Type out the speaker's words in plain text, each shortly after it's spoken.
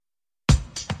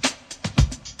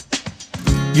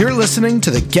You're listening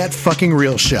to the Get Fucking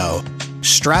Real Show.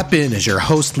 Strap in as your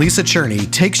host Lisa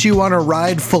Cherney takes you on a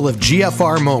ride full of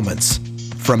GFR moments.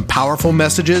 From powerful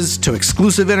messages to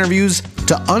exclusive interviews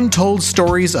to untold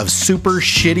stories of super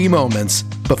shitty moments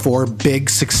before big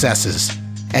successes.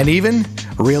 And even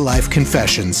real-life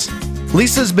confessions.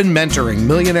 Lisa's been mentoring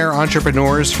millionaire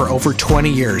entrepreneurs for over 20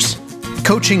 years,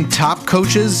 coaching top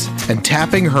coaches and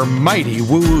tapping her mighty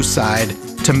woo-woo side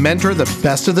to mentor the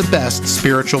best of the best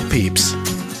spiritual peeps.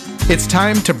 It's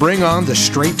time to bring on the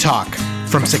straight talk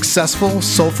from successful,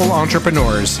 soulful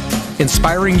entrepreneurs,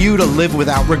 inspiring you to live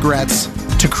without regrets,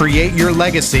 to create your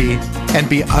legacy, and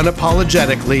be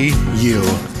unapologetically you.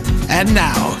 And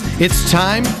now, it's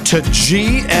time to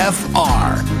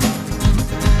GFR.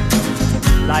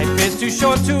 Life is too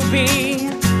short to be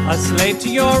a slave to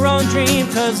your own dream,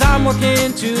 'cause I'm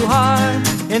working too hard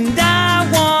and I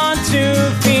want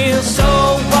to feel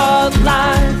so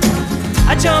alive.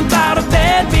 I jump out of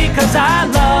bed because I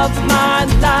love my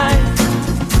life.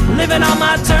 Living on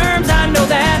my terms, I know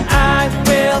that I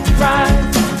will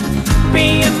thrive.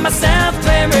 Being myself,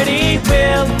 clarity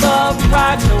will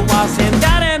arrive. So I'll stand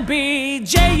out and be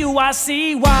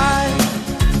J-U-I-C-Y.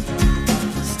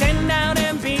 Stand out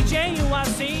and be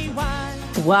J-U-I-C-Y.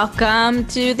 Welcome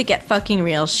to the Get Fucking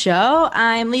Real Show.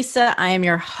 I'm Lisa. I am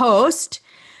your host.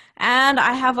 And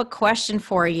I have a question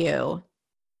for you.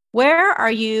 Where are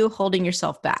you holding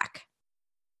yourself back?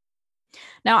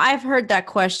 Now, I've heard that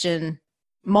question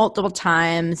multiple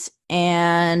times,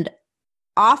 and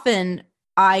often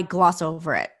I gloss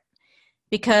over it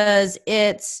because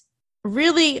it's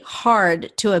really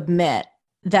hard to admit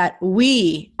that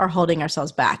we are holding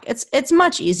ourselves back. It's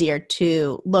much easier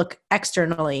to look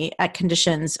externally at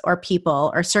conditions or people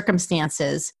or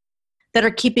circumstances that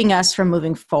are keeping us from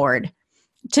moving forward.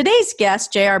 Today's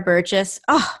guest, J.R. Burgess,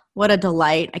 what a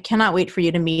delight. I cannot wait for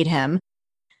you to meet him.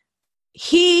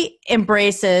 He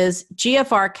embraces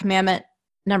GFR commandment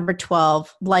number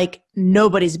 12 like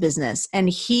nobody's business. And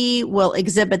he will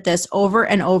exhibit this over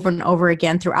and over and over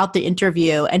again throughout the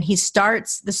interview. And he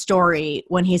starts the story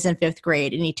when he's in 5th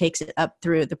grade and he takes it up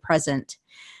through the present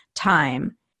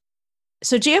time.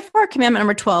 So GFR commandment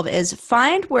number 12 is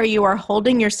find where you are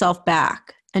holding yourself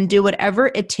back and do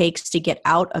whatever it takes to get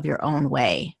out of your own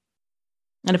way.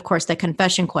 And of course, the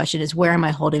confession question is, where am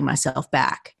I holding myself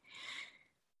back?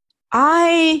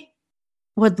 I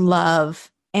would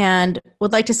love and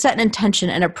would like to set an intention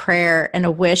and a prayer and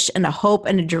a wish and a hope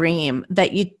and a dream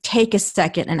that you take a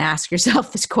second and ask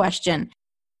yourself this question.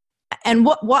 And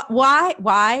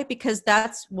why? Because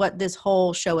that's what this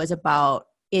whole show is about,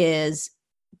 is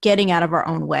getting out of our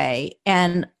own way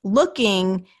and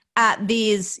looking at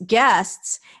these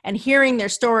guests and hearing their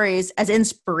stories as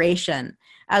inspiration,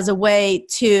 as a way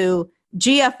to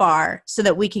GFR so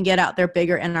that we can get out there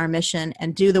bigger in our mission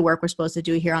and do the work we're supposed to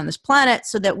do here on this planet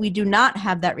so that we do not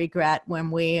have that regret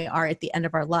when we are at the end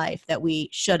of our life that we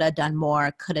should have done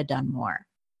more, could have done more.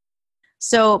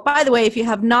 So, by the way, if you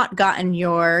have not gotten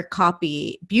your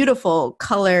copy, beautiful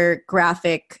color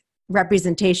graphic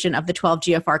representation of the 12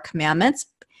 GFR commandments,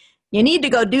 you need to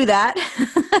go do that.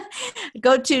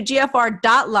 Go to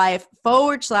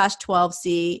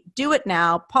gfr.life/12C. Do it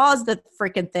now. Pause the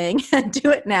freaking thing and do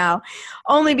it now.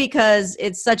 Only because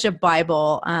it's such a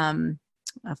Bible,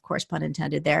 of course, pun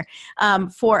intended there,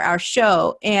 for our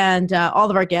show. And all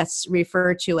of our guests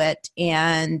refer to it.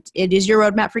 And it is your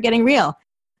roadmap for getting real.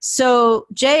 So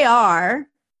JR,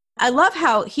 I love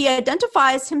how he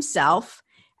identifies himself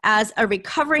as a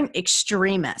recovering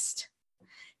extremist.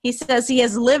 He says he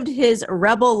has lived his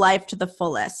rebel life to the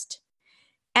fullest,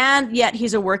 and yet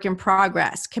he's a work in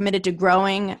progress, committed to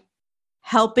growing,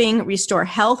 helping restore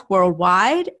health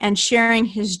worldwide, and sharing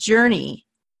his journey.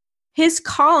 His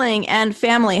calling and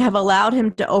family have allowed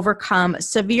him to overcome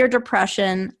severe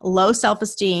depression, low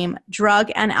self-esteem,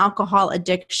 drug and alcohol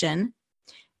addiction,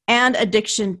 and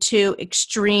addiction to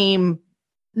extreme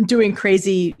doing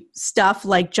crazy stuff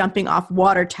like jumping off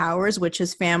water towers, which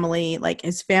his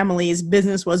family's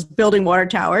business was building water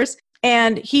towers.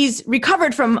 And he's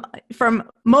recovered from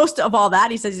most of all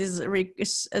that. He says he's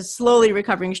a slowly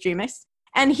recovering extremist.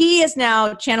 And he is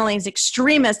now channeling his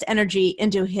extremist energy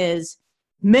into his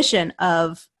mission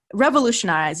of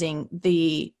revolutionizing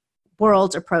the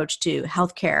world's approach to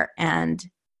healthcare and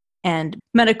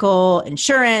medical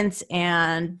insurance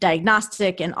and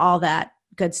diagnostic and all that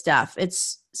good stuff.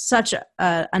 It's such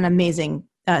an amazing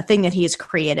thing that he has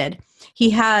created. He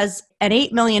has an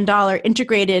 $8 million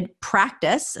integrated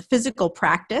practice, physical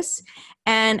practice,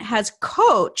 and has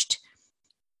coached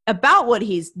about what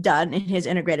he's done in his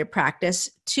integrated practice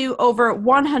to over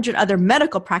 100 other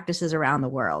medical practices around the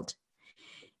world.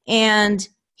 And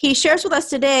he shares with us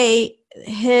today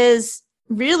his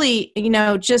really,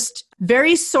 just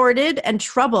very sordid and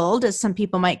troubled, as some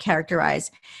people might characterize,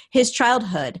 his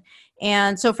childhood.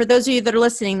 And so for those of you that are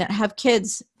listening that have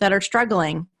kids that are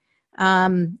struggling,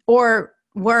 or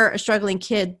were a struggling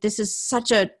kid, this is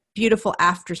such a beautiful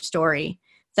after story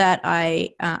that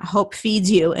I hope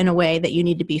feeds you in a way that you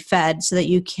need to be fed so that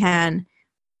you can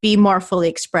be more fully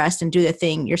expressed and do the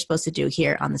thing you're supposed to do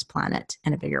here on this planet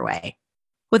in a bigger way.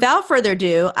 Without further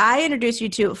ado, I introduce you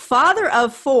to father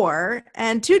of 4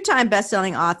 and 2-time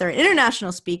best-selling author,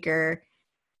 international speaker,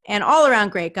 and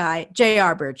all-around great guy,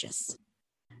 J.R. Burgess.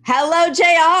 Hello,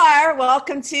 JR.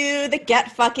 Welcome to the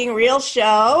Get Fucking Real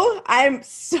show. I'm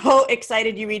so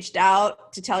excited you reached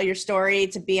out to tell your story,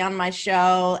 to be on my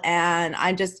show, and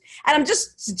I'm just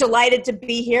delighted to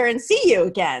be here and see you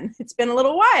again. It's been a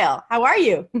little while. How are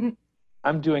you?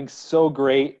 I'm doing so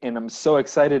great, and I'm so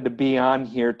excited to be on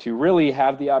here to really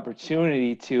have the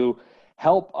opportunity to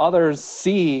help others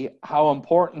see how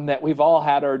important that we've all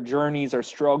had our journeys, our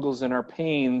struggles, and our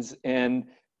pains, and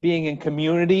being in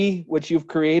community, which you've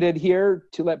created here,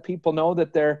 to let people know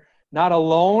that they're not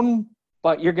alone,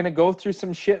 but you're going to go through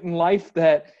some shit in life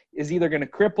that is either going to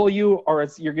cripple you or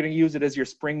you're going to use it as your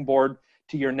springboard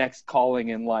to your next calling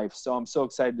in life. So I'm so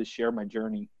excited to share my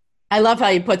journey. I love how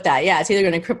you put that. Yeah, it's either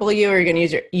going to cripple you or you're going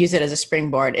to use it as a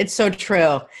springboard. It's so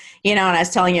true. And I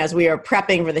was telling you as we were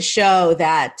prepping for the show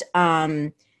that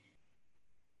I've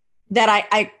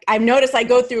noticed I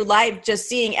go through life just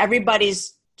seeing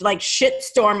everybody's like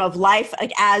shitstorm of life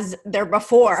like as they're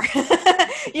before, and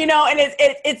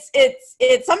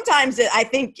it's sometimes I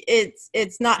think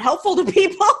it's not helpful to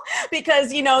people because,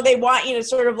 they want you to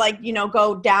sort of like,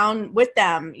 go down with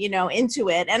them, into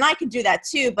it. And I could do that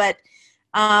too. But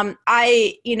I'm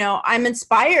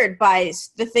inspired by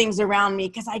the things around me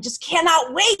because I just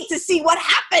cannot wait to see what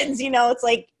happens. It's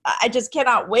like, I just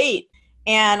cannot wait.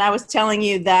 And I was telling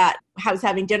you that I was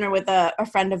having dinner with a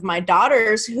friend of my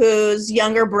daughter's whose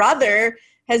younger brother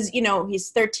has,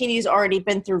 he's 13. He's already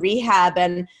been through rehab.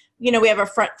 And, we have a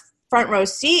front row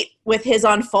seat with his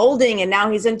unfolding, and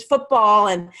now he's into football.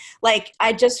 And like,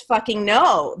 I just fucking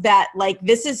know that like,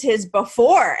 this is his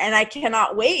before, and I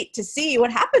cannot wait to see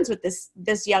what happens with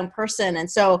this young person. And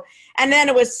then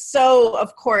it was so,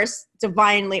 of course,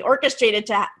 divinely orchestrated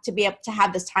to be able to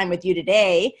have this time with you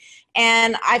today.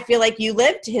 And I feel like you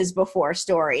lived his before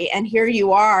story, and here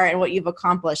you are and what you've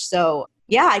accomplished. So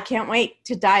yeah, I can't wait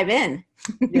to dive in.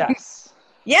 Yes.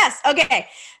 Yes. Okay.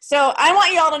 So I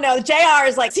want you all to know JR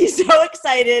is like, he's so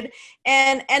excited.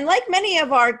 And like many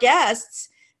of our guests,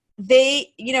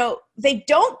 they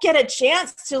don't get a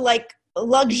chance to like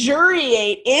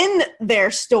luxuriate in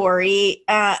their story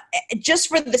just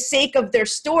for the sake of their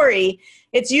story.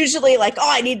 It's usually like, oh,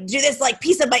 I need to do this like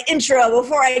piece of my intro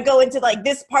before I go into like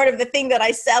this part of the thing that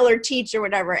I sell or teach or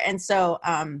whatever. And so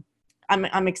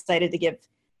I'm excited to give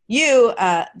you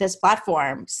this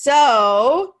platform.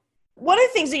 So one of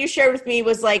the things that you shared with me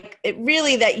was like,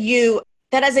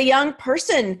 that as a young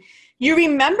person, you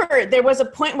remember there was a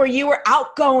point where you were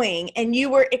outgoing and you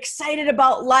were excited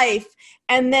about life.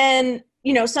 And then,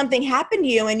 something happened to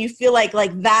you and you feel like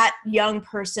that young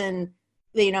person,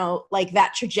 like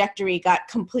that trajectory got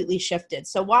completely shifted.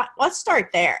 So let's start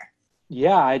there.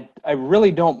 Yeah, I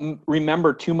really don't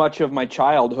remember too much of my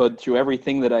childhood through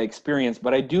everything that I experienced,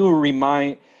 but I do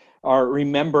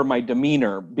remember my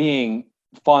demeanor being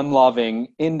fun-loving,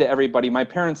 into everybody. My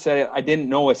parents said I didn't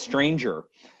know a stranger.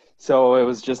 So it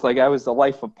was just like I was the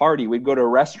life of party. We'd go to a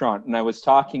restaurant and I was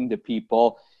talking to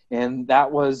people, and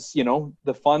that was,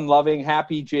 the fun-loving,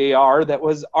 happy JR that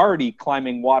was already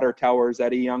climbing water towers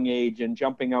at a young age and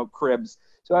jumping out cribs.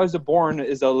 So I was born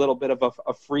as a little bit of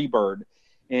a free bird.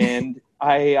 And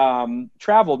I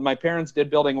traveled. My parents did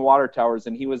building water towers,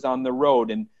 and he was on the road.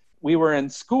 And we were in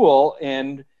school,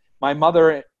 and my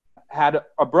mother had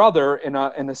a brother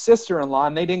and a sister-in-law,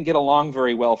 and they didn't get along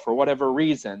very well for whatever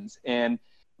reasons. And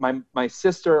my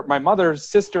mother's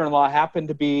sister-in-law happened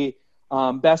to be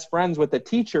best friends with a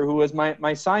teacher who was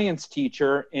my science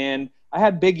teacher. And I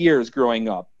had big ears growing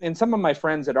up. And some of my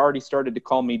friends had already started to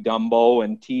call me Dumbo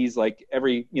and tease, like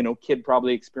every, kid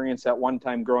probably experienced at one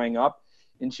time growing up.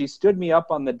 And she stood me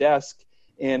up on the desk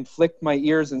and flicked my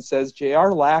ears and says,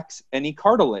 JR lacks any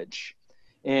cartilage.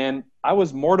 And I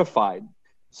was mortified.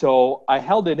 So I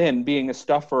held it in, being a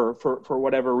stuffer for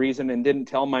whatever reason, and didn't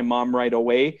tell my mom right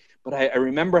away. But I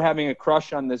remember having a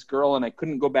crush on this girl, and I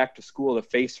couldn't go back to school to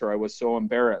face her. I was so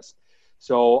embarrassed.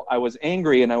 So I was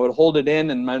angry, and I would hold it in,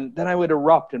 and then I would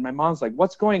erupt. And my mom's like,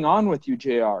 what's going on with you,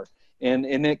 JR? And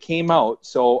it came out.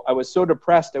 So I was so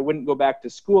depressed I wouldn't go back to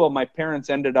school. My parents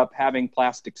ended up having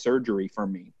plastic surgery for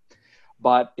me.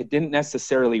 but it didn't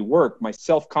necessarily work. My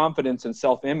self-confidence and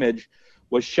self-image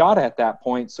was shot at that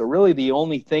point. So really the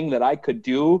only thing that I could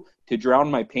do to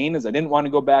drown my pain, as I didn't want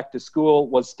to go back to school,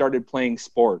 was started playing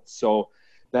sports. So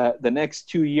the next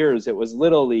 2 years, it was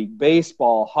Little League,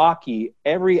 baseball, hockey.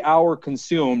 Every hour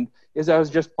consumed is I was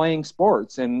just playing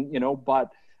sports. And,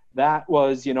 but that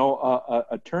was,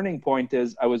 a turning point.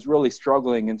 Is I was really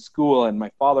struggling in school, and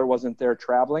my father wasn't there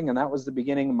traveling, and that was the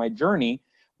beginning of my journey.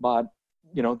 But,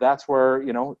 that's where,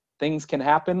 things can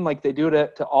happen like they do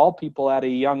to all people at a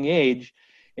young age.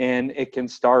 And it can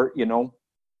start,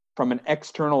 from an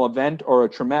external event or a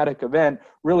traumatic event,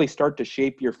 really start to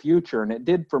shape your future. And it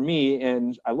did for me.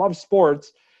 And I love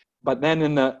sports. But then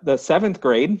in the 7th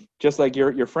grade, just like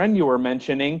your friend you were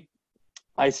mentioning,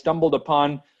 I stumbled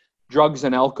upon drugs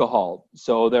and alcohol.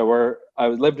 So I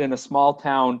lived in a small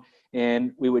town,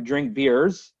 and we would drink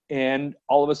beers, and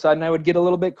all of a sudden I would get a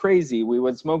little bit crazy. We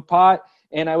would smoke pot,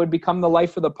 and I would become the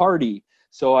life of the party.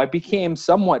 So I became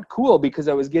somewhat cool because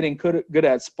I was getting good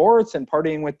at sports and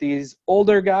partying with these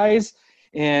older guys.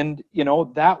 And,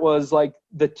 that was like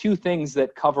the two things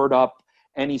that covered up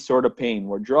any sort of pain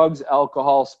were drugs,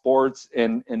 alcohol, sports,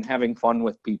 and having fun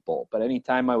with people. But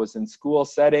anytime I was in school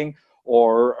setting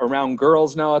or around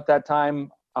girls now at that time,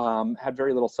 had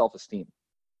very little self-esteem.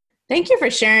 Thank you for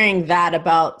sharing that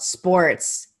about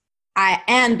sports.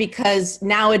 And because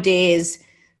nowadays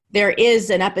there is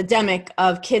an epidemic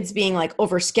of kids being like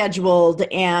overscheduled,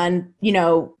 and,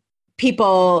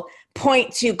 people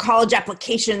point to college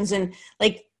applications and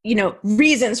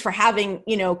reasons for having,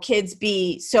 kids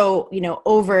be so,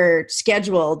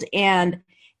 overscheduled. And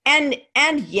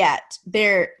yet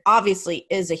there obviously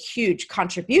is a huge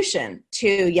contribution to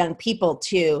young people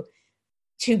to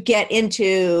get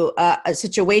into a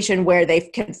situation where they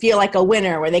can feel like a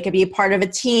winner, where they can be a part of a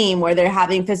team, where they're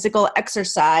having physical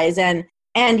exercise,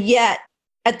 and yet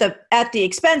at the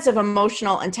expense of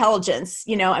emotional intelligence,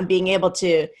 and being able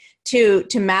to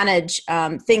manage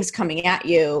things coming at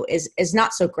you is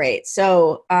not so great.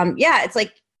 So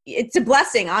it's a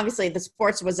blessing. Obviously, the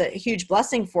sports was a huge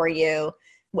blessing for you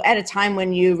at a time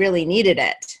when you really needed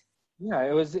it. Yeah,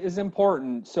 it was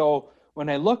important. So when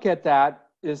I look at that,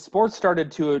 sports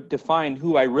started to define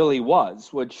who I really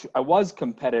was, which I was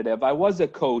competitive. I was a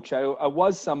coach. I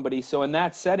was somebody. So in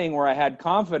that setting where I had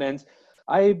confidence,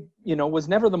 I, was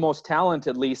never the most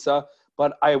talented, Lisa,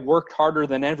 but I worked harder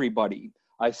than everybody.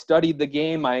 I studied the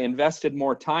game. I invested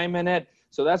more time in it.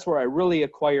 So that's where I really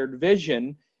acquired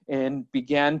vision and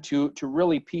began to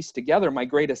really piece together my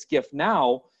greatest gift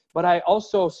now. But I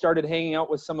also started hanging out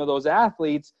with some of those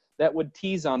athletes that would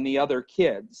tease on the other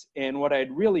kids. And what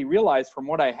I'd really realized from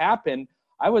what happened,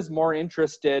 I was more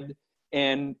interested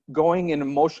in going and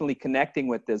emotionally connecting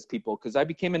with these people because I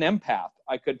became an empath.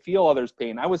 I could feel others'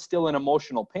 pain. I was still in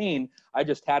emotional pain. I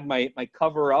just had my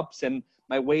cover-ups, and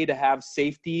my way to have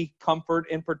safety, comfort,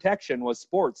 and protection was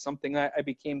sports, something I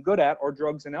became good at, or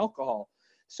drugs and alcohol.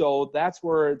 So that's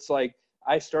where it's like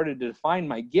I started to define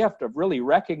my gift of really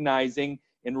recognizing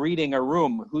and reading a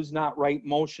room, who's not right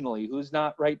emotionally, who's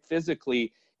not right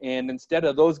physically. And instead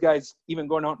of those guys even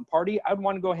going out and party, I'd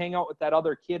want to go hang out with that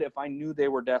other kid if I knew they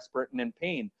were desperate and in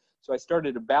pain. So I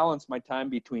started to balance my time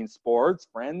between sports,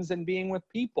 friends, and being with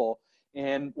people.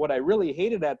 And what I really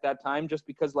hated at that time, just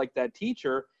because like that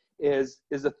teacher, is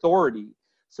authority.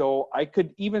 So I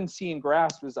could even see and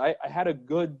grasp was I had a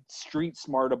good street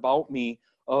smart about me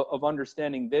of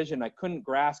understanding vision. I couldn't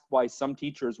grasp why some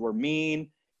teachers were mean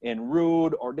and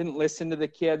rude or didn't listen to the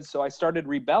kids. So I started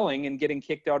rebelling and getting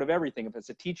kicked out of everything. If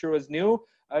a teacher was new,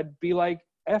 I'd be like,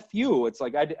 F you. It's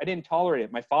like I didn't tolerate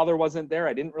it. My father wasn't there.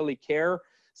 I didn't really care.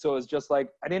 So it was just like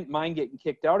I didn't mind getting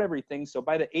kicked out of everything. So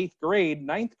by the 8th grade,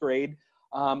 9th grade,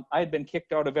 I had been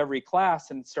kicked out of every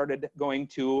class and started going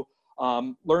to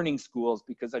learning schools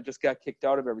because I just got kicked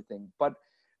out of everything. But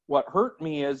what hurt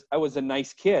me is I was a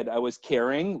nice kid. I was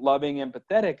caring, loving,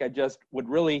 empathetic. I just would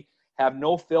really have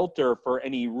no filter for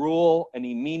any rule,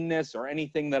 any meanness, or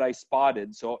anything that I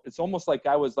spotted. So it's almost like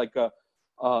I was like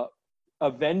a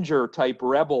Avenger type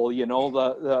rebel,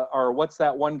 or what's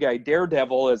that one guy,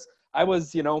 Daredevil, is I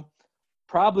was,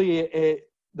 probably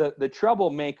the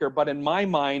troublemaker, but in my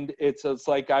mind, it's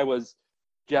like I was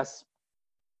just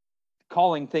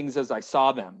calling things as I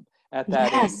saw them at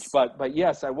that age. But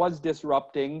yes, I was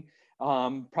disrupting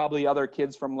probably other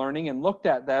kids from learning, and looked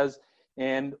at those.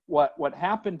 And what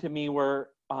happened to me were,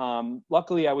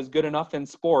 luckily I was good enough in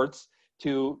sports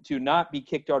to not be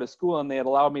kicked out of school, and they had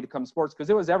allowed me to come sports because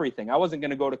it was everything. I wasn't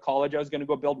going to go to college. I was going to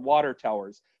go build water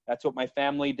towers. That's what my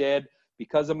family did.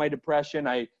 Because of my depression,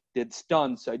 I did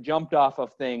stunts. I jumped off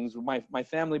of things. My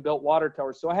family built water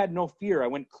towers. So I had no fear. I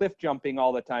went cliff jumping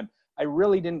all the time. I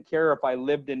really didn't care if I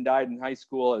lived and died in high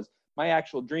school, as my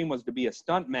actual dream was to be a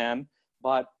stuntman,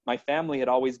 but my family had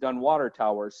always done water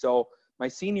towers. So my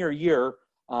senior year,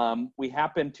 we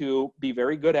happened to be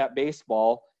very good at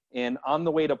baseball. And on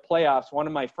the way to playoffs, one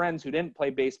of my friends who didn't play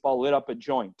baseball lit up a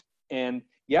joint. And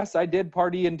yes, I did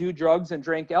party and do drugs and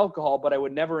drank alcohol, but I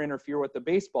would never interfere with the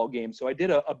baseball game. So I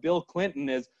did a Bill Clinton,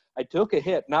 is I took a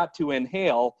hit, not to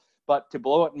inhale, but to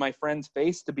blow it in my friend's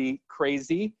face, to be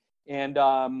crazy. And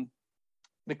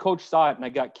the coach saw it, and I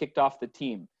got kicked off the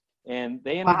team. And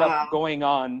they ended up going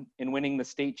on and winning the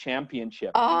state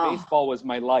championship. Baseball was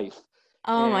my life.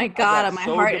 Oh my God, my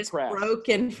heart is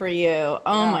broken for you.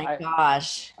 Oh my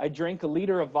gosh. I drank a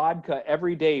liter of vodka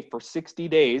every day for 60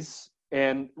 days.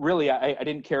 And really, I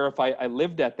didn't care if I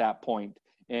lived at that point.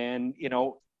 And, you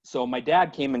know, so my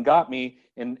dad came and got me,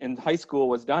 and high school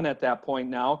was done at that point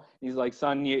now. He's like,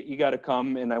 son, you got to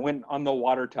come. And I went on the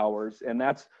water towers. And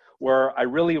that's where I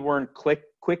really learned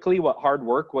quickly what hard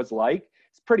work was like.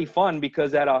 It's pretty fun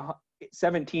because at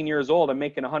 17 years old, I'm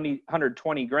making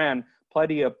 120 grand.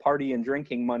 Plenty of party and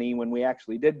drinking money when we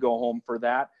actually did go home for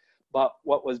that. But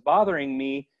what was bothering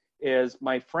me is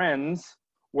my friends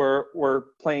were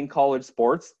playing college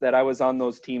sports that I was on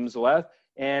those teams with,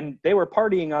 and they were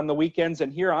partying on the weekends.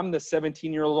 And here I'm the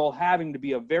 17-year-old having to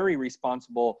be a very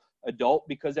responsible adult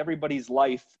because everybody's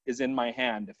life is in my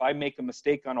hand. If I make a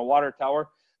mistake on a water tower,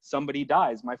 somebody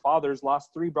dies. My father's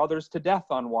lost 3 brothers to death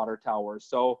on water towers.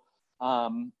 So,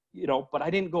 you know, but I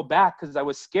didn't go back because I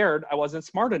was scared. I wasn't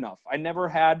smart enough. I never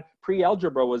had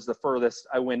pre-algebra was the furthest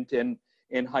I went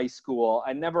in high school.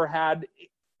 I never had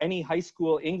any high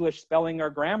school English spelling or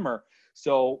grammar.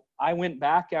 So I went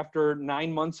back after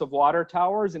 9 months of water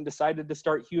towers and decided to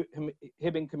start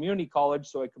Hibbing Community College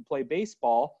so I could play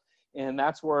baseball. And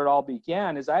that's where it all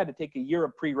began, is I had to take a year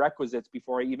of prerequisites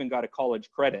before I even got a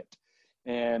college credit.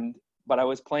 But I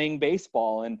was playing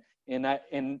baseball, and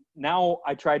now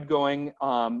I tried going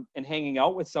and hanging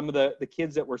out with some of the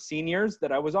kids that were seniors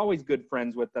that I was always good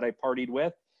friends with, that I partied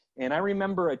with. And I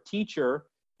remember a teacher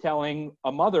telling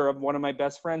a mother of one of my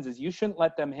best friends is, you shouldn't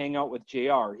let them hang out with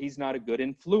JR. He's not a good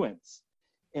influence.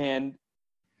 And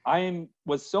I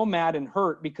was so mad and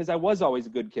hurt because I was always a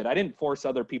good kid. I didn't force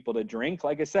other people to drink.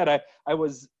 Like I said, I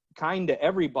was kind to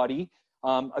everybody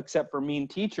except for mean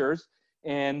teachers.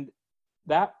 And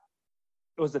that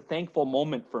was a thankful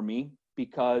moment for me,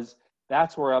 because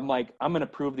that's where I'm like, I'm going to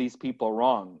prove these people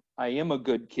wrong. I am a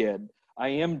good kid. I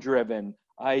am driven.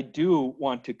 I do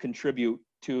want to contribute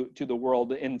to the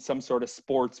world in some sort of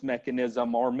sports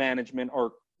mechanism or management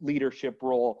or leadership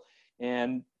role.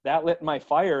 And that lit my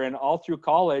fire. And all through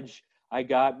college, I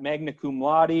got magna cum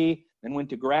laude and went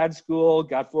to grad school,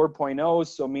 got 4.0.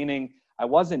 So meaning I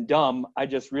wasn't dumb. I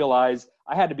just realized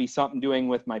I had to be something doing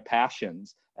with my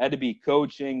passions. I had to be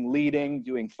coaching, leading,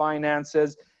 doing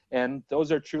finances. And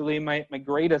those are truly my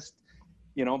greatest,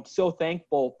 you know, I'm so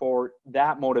thankful for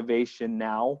that motivation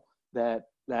now, that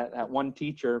one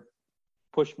teacher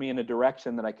pushed me in a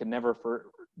direction that I could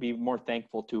never be more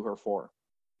thankful to her for.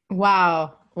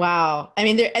 Wow. I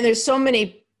mean, there's so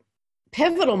many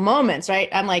pivotal moments, right?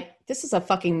 I'm like, this is a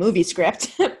fucking movie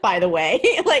script, by the way.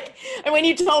 Like, and when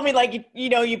you told me, like,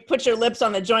 you put your lips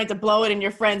on the joint to blow it in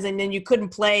your friends, and then you couldn't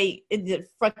play the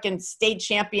fucking state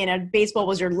champion and baseball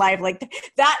was your life. Like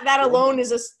that alone is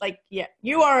just like, yeah,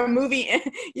 you are a movie.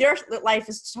 Your life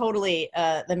is totally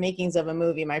the makings of a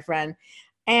movie, my friend.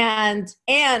 And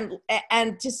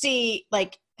to see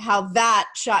like how that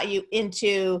shot you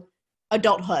into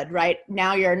adulthood, right?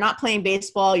 Now you're not playing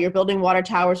baseball, you're building water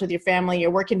towers with your family, you're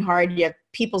working hard, you have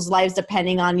people's lives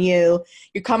depending on you,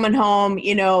 you're coming home,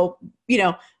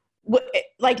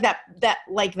 like that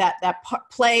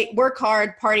play, work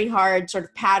hard, party hard sort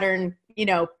of pattern,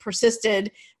 persisted,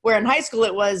 where in high school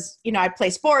it was, I'd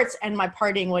play sports and my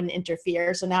partying wouldn't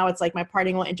interfere. So now it's like my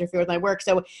partying won't interfere with my work.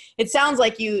 So it sounds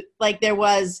like you had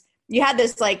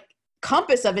this like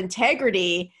compass of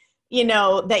integrity,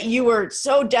 that you were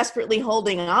so desperately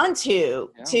holding on to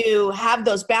have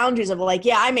those boundaries of like,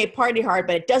 yeah, I may party hard,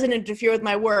 but it doesn't interfere with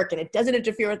my work and it doesn't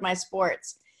interfere with my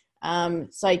sports.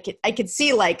 So I could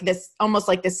see like this, almost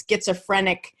like this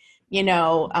schizophrenic,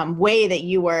 way that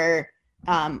you were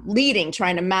leading,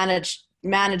 trying to manage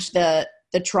the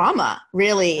trauma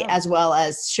really, as well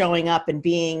as showing up and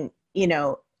being,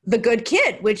 the good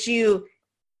kid, which you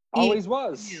always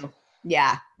was.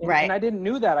 Yeah. Right. And I didn't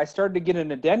know that. I started to get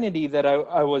an identity that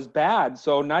I was bad.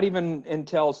 So not even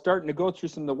until starting to go through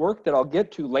some of the work that I'll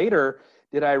get to later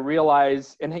did I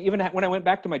realize, and even when I went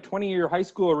back to my 20-year high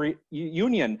school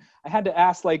reunion, I had to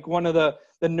ask like one of the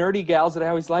nerdy gals that I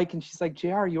always like, and she's like,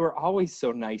 JR, you were always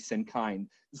so nice and kind.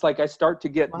 it's like I start to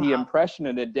get the Wow. impression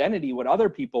and identity what other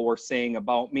people were saying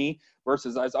about me,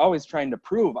 versus I was always trying to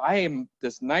prove I am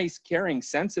this nice, caring,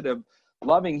 sensitive,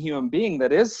 loving human being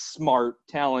that is smart,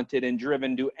 talented, and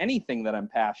driven to anything that I'm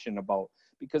passionate about,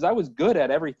 because I was good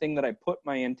at everything that I put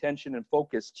my intention and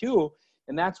focus to.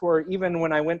 And that's where, even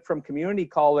when I went from community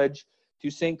college to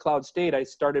St. Cloud State, I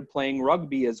started playing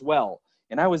rugby as well.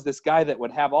 And I was this guy that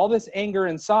would have all this anger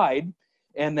inside,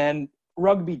 and then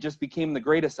rugby just became the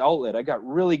greatest outlet. I got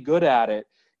really good at it.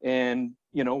 And,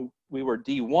 you know, we were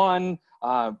D1,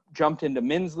 jumped into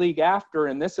men's league after.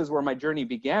 And this is where my journey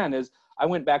began, is I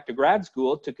went back to grad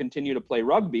school to continue to play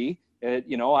rugby.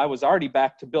 You know, I was already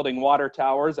back to building water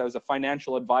towers. I was a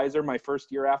financial advisor my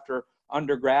first year after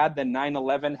undergrad. Then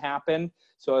 9/11 happened.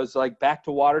 So I was like back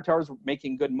to water towers,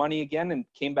 making good money again, and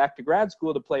came back to grad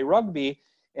school to play rugby.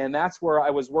 And that's where I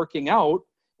was working out.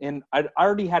 And I'd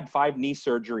already had 5 knee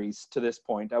surgeries to this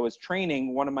point. I was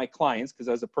training one of my clients, because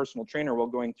I was a personal trainer while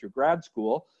going through grad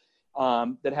school,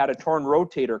 that had a torn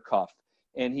rotator cuff.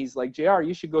 And he's like, JR,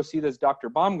 you should go see this Dr.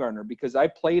 Baumgartner, because I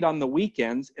played on the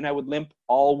weekends and I would limp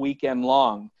all weekend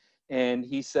long. And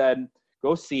he said,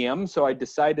 go see him. So I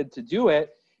decided to do it.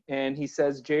 And he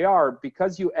says, JR,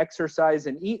 because you exercise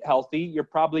and eat healthy, you're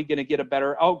probably going to get a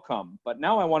better outcome. But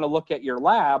now I want to look at your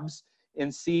labs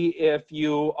and see if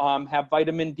you have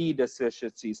vitamin D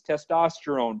deficiencies,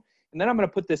 testosterone. And then I'm going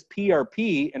to put this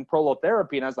PRP and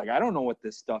prolotherapy. And I was like, I don't know what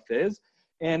this stuff is.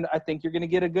 And I think you're going to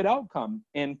get a good outcome.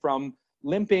 And from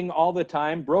limping all the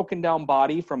time, broken down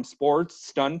body from sports,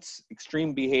 stunts,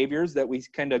 extreme behaviors that we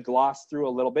kind of glossed through a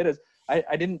little bit, is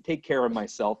I didn't take care of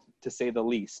myself, to say the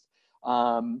least.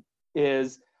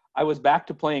 Is I was back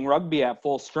to playing rugby at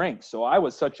full strength. So I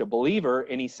was such a believer.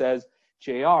 And he says,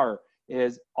 JR,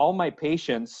 is all my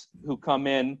patients who come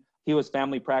in, he was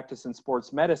family practice and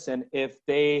sports medicine, if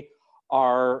they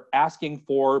are asking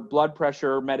for blood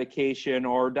pressure medication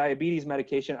or diabetes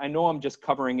medication, I know I'm just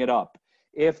covering it up.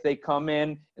 If they come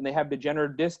in and they have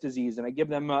degenerative disc disease and I give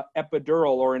them an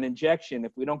epidural or an injection,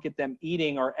 if we don't get them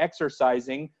eating or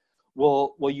exercising,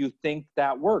 will you think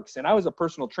that works? And I was a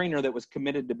personal trainer that was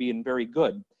committed to being very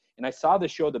good. And I saw the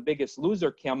show The Biggest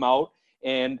Loser come out,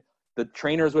 and the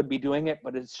trainers would be doing it.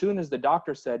 But as soon as the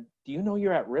doctor said, do you know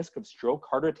you're at risk of stroke,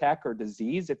 heart attack, or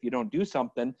disease if you don't do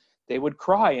something, they would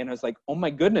cry. And I was like, oh my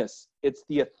goodness, it's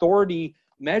the authority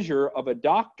measure of a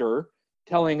doctor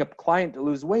telling a client to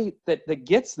lose weight that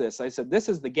gets this. I said, this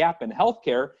is the gap in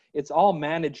healthcare. It's all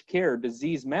managed care,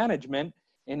 disease management.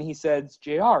 And he says,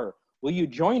 JR, will you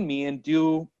join me and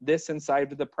do this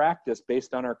inside of the practice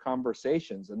based on our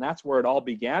conversations? And that's where it all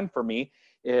began for me.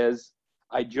 Is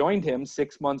I joined him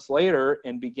 6 months later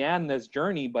and began this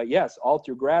journey. But yes, all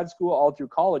through grad school, all through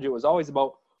college, it was always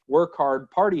about work hard,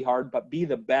 party hard, but be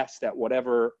the best at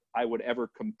whatever I would ever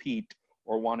compete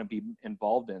or want to be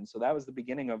involved in. So that was the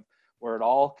beginning of where it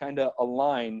all kind of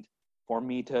aligned for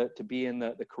me to be in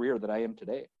the career that I am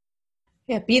today.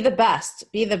 Yeah, be the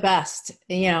best. Be the best.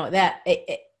 You know, that,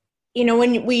 you know,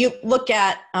 when we look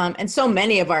at, and so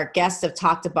many of our guests have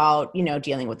talked about, you know,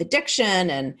 dealing with addiction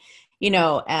and, you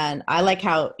know, and I like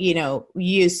how, you know,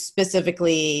 you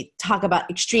specifically talk about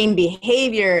extreme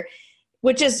behavior,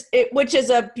 which is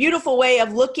a beautiful way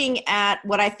of looking at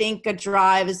what I think what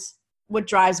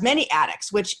drives many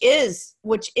addicts, which is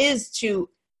to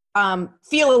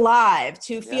feel alive,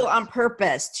 to feel on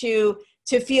purpose, to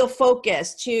feel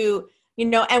focused, to, you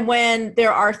know, and when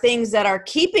there are things that are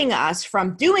keeping us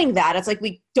from doing that, it's like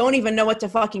we don't even know what to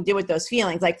fucking do with those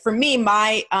feelings. Like for me,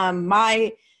 my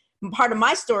part of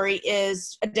my story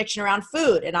is addiction around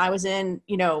food. And I was in,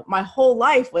 you know, my whole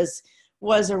life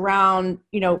was around,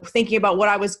 you know, thinking about what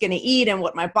I was going to eat and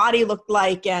what my body looked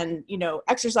like and, you know,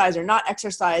 exercise or not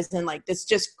exercise. And like, this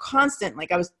just constant,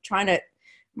 like I was trying to,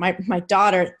 my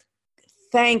daughter,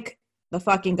 thank the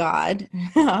fucking God.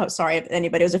 Sorry if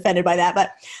anybody was offended by that,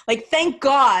 but like, thank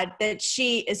God that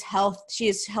she is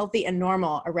healthy and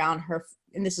normal around her.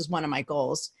 And this is one of my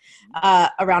goals,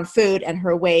 around food and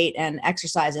her weight and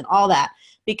exercise and all that,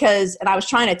 because, and I was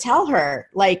trying to tell her,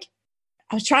 like,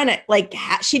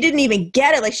 she didn't even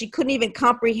get it. Like she couldn't even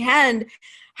comprehend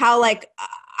how, like,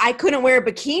 I couldn't wear a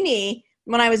bikini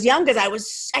when I was young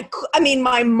because I mean,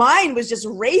 my mind was just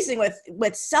racing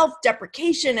with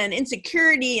self-deprecation and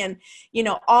insecurity and, you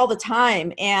know, all the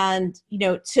time. And, you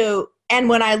know, and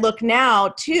when I look now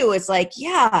too, it's like,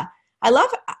 yeah,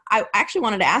 I actually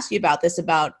wanted to ask you about this,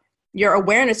 about your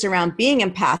awareness around being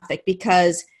empathic,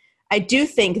 because I do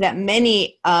think that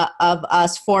many of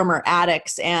us former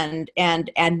addicts and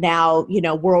now, you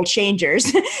know, world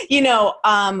changers, you know,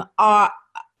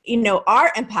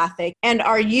 are empathic and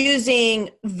are using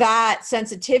that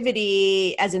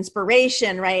sensitivity as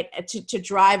inspiration, right, to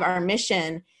drive our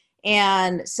mission.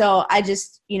 And so I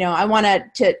just, I wanted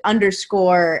to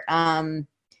underscore,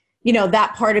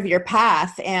 that part of your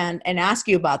path and ask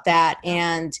you about that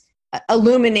and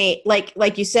illuminate,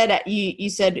 like you said, you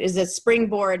said is a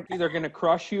springboard. Either going to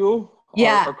crush you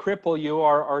or cripple you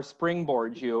or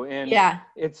springboard you. And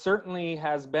it certainly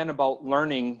has been about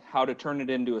learning how to turn it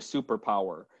into a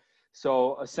superpower.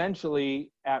 So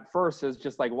essentially at first it's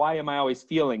just like, why am I always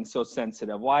feeling so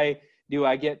sensitive? Why do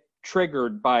I get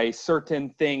triggered by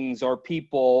certain things or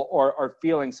people or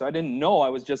feelings? So I didn't know, I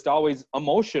was just always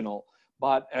emotional,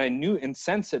 but I knew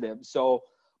insensitive. So,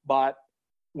 but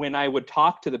when I would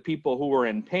talk to the people who were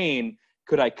in pain,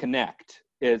 could I connect?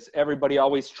 Is everybody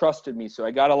always trusted me? So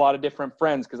I got a lot of different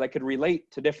friends because I could relate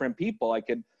to different people. I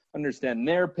could understand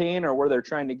their pain or where they're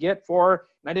trying to get for,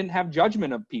 and I didn't have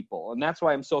judgment of people. And that's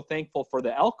why I'm so thankful for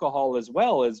the alcohol as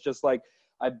well, is just like,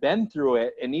 I've been through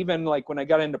it. And even like when I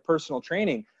got into personal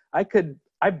training,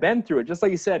 I've been through it. Just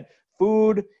like you said,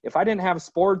 food, if I didn't have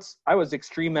sports, I was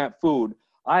extreme at food.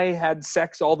 I had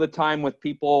sex all the time with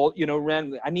people,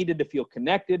 I needed to feel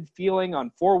connected. Feeling on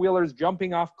four-wheelers,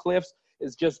 jumping off cliffs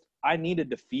is just, I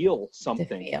needed to feel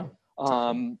something.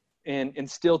 And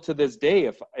still to this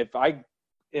day, if I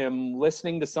am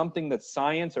listening to something that's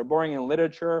science or boring in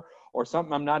literature or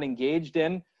something I'm not engaged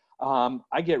in,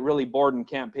 I get really bored and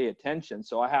can't pay attention.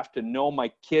 So I have to know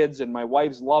my kids and my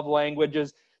wife's love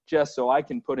languages just so I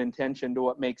can put intention to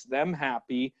what makes them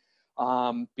happy,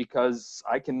 because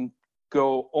I can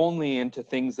go only into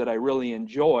things that I really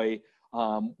enjoy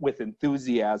with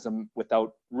enthusiasm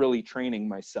without really training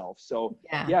myself. So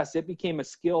yes, it became a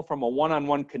skill from a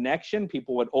one-on-one connection.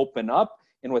 People would open up,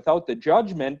 and without the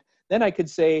judgment, then I could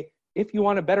say, if you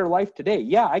want a better life today,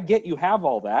 I get you have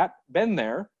all that, been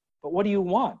there, but what do you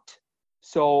want?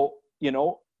 So,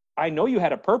 I know you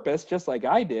had a purpose just like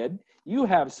I did. You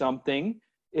have something.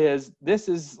 This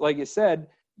is, like you said,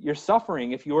 you're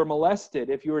suffering. If you were molested,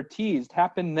 if you were teased,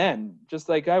 happened then, just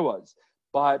like I was.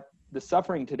 But the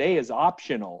suffering today is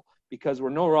optional because we're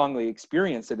no wrongly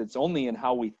experienced it. It's only in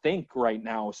how we think right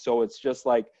now. So it's just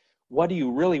like, what do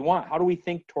you really want? How do we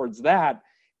think towards that?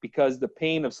 Because the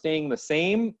pain of staying the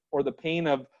same or the pain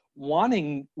of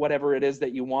wanting whatever it is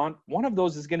that you want, one of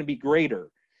those is going to be greater.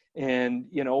 And,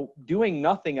 doing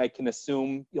nothing, I can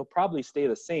assume you'll probably stay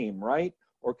the same, right?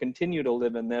 Or continue to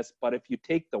live in this. But if you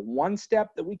take the one step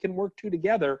that we can work to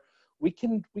together, we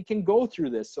can go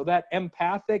through this. So that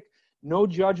empathic, no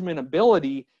judgment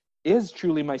ability is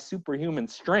truly my superhuman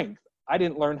strength. I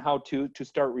didn't learn how to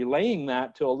start relaying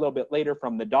that till a little bit later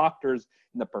from the doctors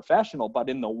and the professional, but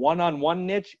in the one-on-one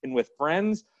niche and with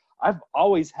friends, I've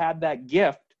always had that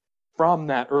gift from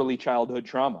that early childhood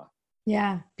trauma.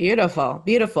 Yeah. Beautiful.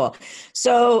 Beautiful.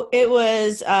 So it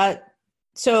was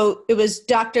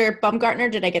Dr. Baumgartner.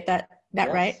 Did I get that yes.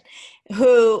 right?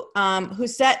 Who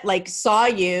saw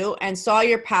you and saw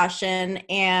your passion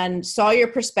and saw your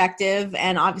perspective.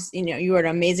 And obviously, you were an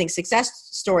amazing success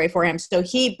story for him. So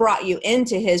he brought you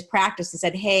into his practice and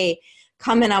said, hey,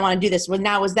 come in, I want to do this. Well,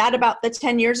 now, was that about the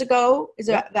 10 years ago? Is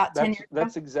it about 10 years ago?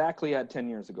 That's exactly at 10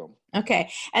 years ago. Okay.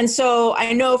 And so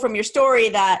I know from your story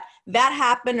that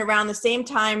happened around the same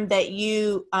time that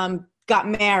you got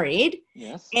married.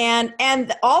 Yes.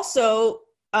 And also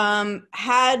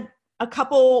had a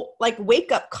couple like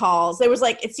wake up calls. There was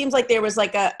it seems like there was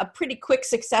like a pretty quick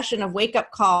succession of wake up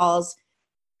calls,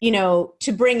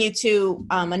 to bring you to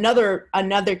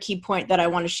another key point that I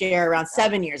want to share around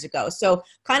 7 years ago. So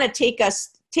kind of take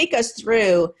us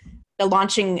through the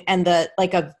launching and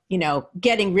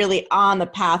getting really on the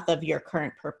path of your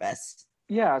current purpose.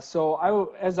 Yeah.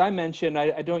 So as I mentioned,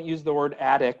 I don't use the word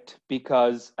addict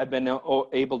because I've been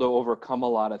able to overcome a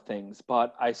lot of things,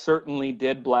 but I certainly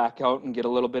did black out and get a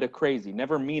little bit of crazy.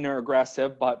 Never mean or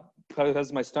aggressive, but because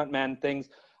of my stuntman things,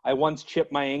 I once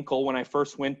chipped my ankle when I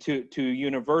first went to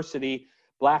university,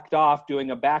 blacked off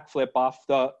doing a backflip off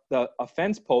a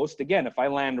fence post. Again, if I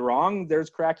land wrong, there's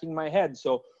cracking my head.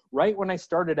 So right when I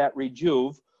started at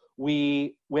Rejuve,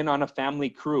 we went on a family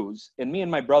cruise, and me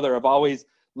and my brother have always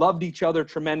loved each other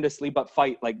tremendously, but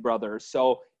fight like brothers.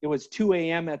 So it was 2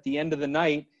 a.m. at the end of the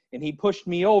night, and he pushed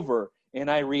me over,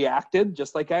 and I reacted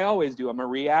just like I always do. I'm a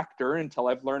reactor until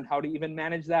I've learned how to even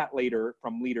manage that later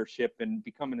from leadership and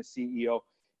becoming a CEO.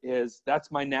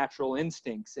 That's my natural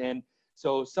instincts. And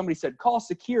so somebody said, call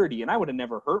security, and I would have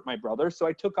never hurt my brother. So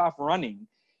I took off running,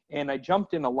 and I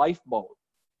jumped in a lifeboat.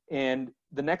 And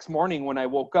the next morning when I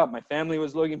woke up, my family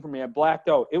was looking for me. I blacked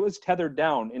out. It was tethered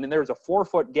down, and then there was a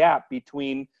 4-foot gap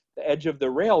between the edge of the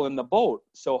rail and the boat.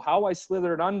 So how I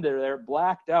slithered under there,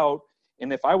 blacked out,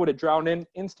 And if I would have drowned in,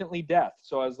 instantly death.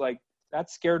 So I was like, that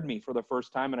scared me for the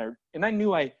first time. And I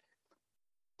knew I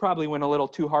probably went a little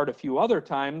too hard a few other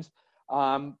times.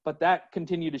 But that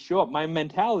continued to show up. My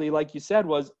mentality, like you said,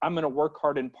 was I'm going to work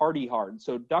hard and party hard.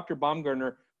 So Dr.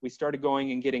 Baumgartner, we started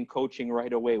going and getting coaching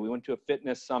right away. We went to a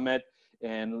fitness summit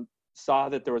and saw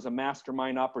that there was a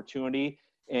mastermind opportunity.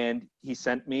 And he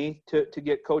sent me to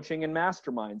get coaching in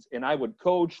masterminds. And I would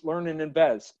coach, learn, and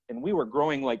invest. And we were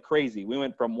growing like crazy. We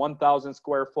went from 1,000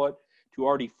 square foot to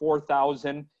already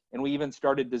 4,000. And we even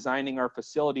started designing our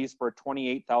facilities for a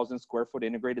 28,000 square foot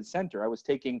integrated center. I was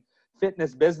taking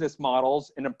fitness business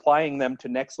models and applying them to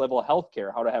next level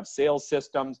healthcare, how to have sales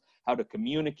systems, how to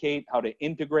communicate, how to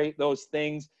integrate those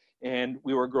things. And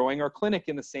we were growing our clinic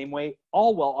in the same way,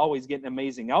 all while always getting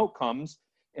amazing outcomes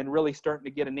and really starting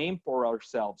to get a name for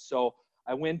ourselves. So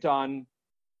I went on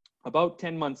about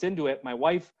 10 months into it.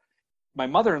 My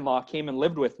mother-in-law came and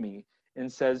lived with me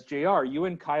and says, JR, you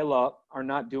and Kyla are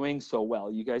not doing so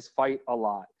well. You guys fight a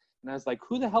lot. And I was like,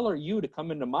 who the hell are you to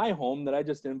come into my home that I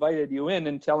just invited you in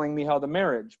and telling me how the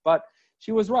marriage? But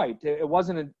she was right. It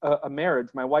wasn't a marriage.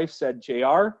 My wife said,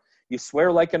 JR, you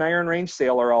swear like an Iron Range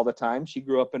sailor all the time. She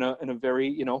grew up in a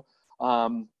very,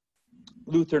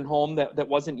 Lutheran home that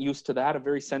wasn't used to that, a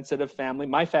very sensitive family.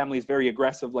 My family is very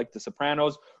aggressive like the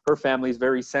Sopranos. Her family is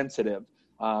very sensitive.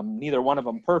 Neither one of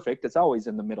them perfect. It's always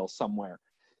in the middle somewhere.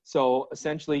 So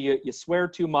essentially you swear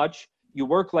too much. You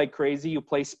work like crazy. You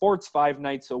play sports 5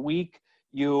 nights a week.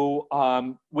 You,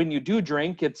 when you do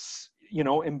drink, it's,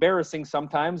 embarrassing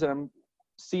sometimes. And I'm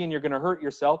seeing you're going to hurt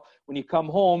yourself. When you come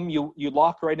home, you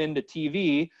lock right into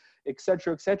TV, et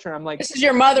cetera, et cetera. I'm like, this is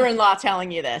your mother-in-law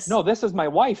telling you this. No, this is my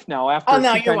wife now. After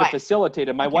she kind of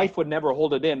facilitated. My wife would never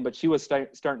hold it in, but she was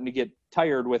starting to get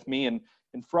tired with me and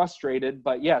frustrated.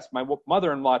 But yes, my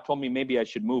mother-in-law told me maybe I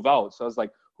should move out. So I was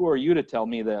like, who are you to tell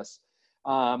me this?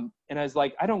 And I was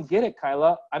like, I don't get it,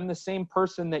 Kyla. I'm the same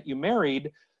person that you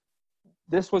married.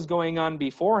 This was going on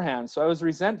beforehand. So I was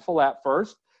resentful at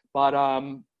first, but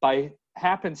by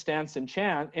happenstance and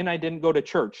chance, and I didn't go to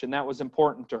church, and that was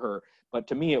important to her. But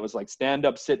to me, it was like stand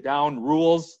up, sit down,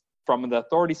 rules from the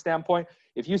authority standpoint.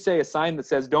 If you say a sign that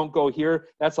says don't go here,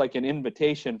 that's like an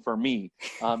invitation for me.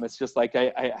 It's just like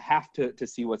I have to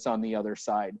see what's on the other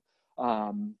side.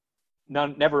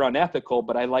 Never unethical,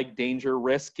 but I like danger,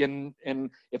 risk, and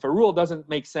if a rule doesn't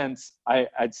make sense,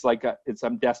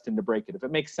 I'm destined to break it. If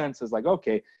it makes sense, it's like,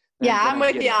 okay. Yeah, I'm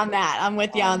with you on that. I'm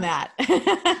with you on that.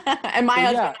 And my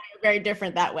husband and I are very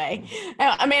different that way.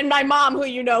 I mean, my mom, who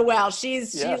you know well,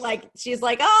 she's like,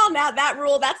 oh, now that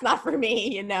rule, that's not for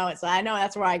me, So I know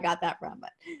that's where I got that from, but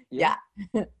yeah.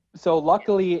 So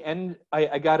luckily, and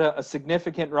I got a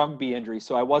significant rugby injury,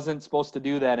 so I wasn't supposed to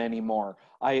do that anymore.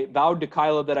 I vowed to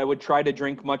Kyla that I would try to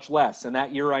drink much less, and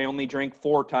that year I only drank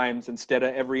 4 times instead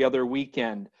of every other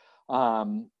weekend.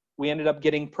 We ended up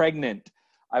getting pregnant.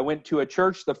 I went to a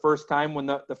church the first time when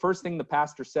the first thing the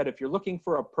pastor said, if you're looking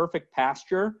for a perfect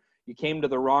pasture, you came to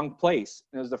the wrong place.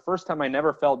 And it was the first time I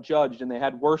never felt judged, and they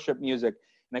had worship music,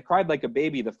 and I cried like a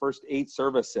baby the first 8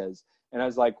 services. And I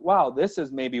was like, wow, this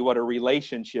is maybe what a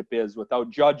relationship is,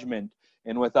 without judgment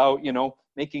and without,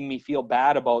 making me feel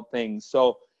bad about things.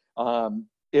 So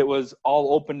it was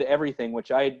all open to everything,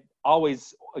 which I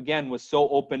always, again, was so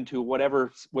open to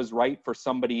whatever was right for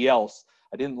somebody else.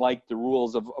 I didn't like the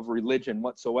rules of religion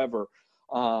whatsoever.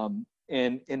 And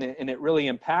it really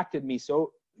impacted me.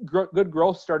 So good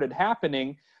growth started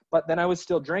happening, but then I was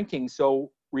still drinking.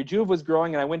 So Rejuve was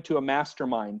growing, and I went to a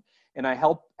mastermind, and I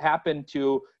happened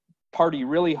to party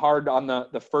really hard on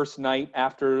the first night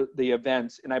after the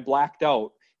events, and I blacked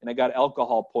out, and I got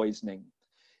alcohol poisoning.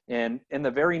 And in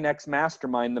the very next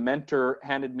mastermind, the mentor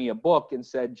handed me a book and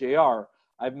said, JR,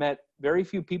 I've met very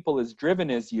few people as driven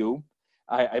as you.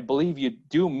 I believe you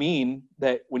do mean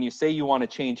that when you say you want to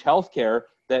change healthcare,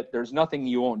 that there's nothing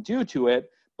you won't do to it.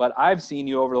 But I've seen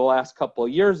you over the last couple of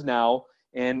years now,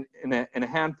 and in a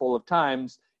handful of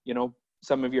times,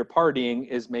 some of your partying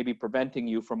is maybe preventing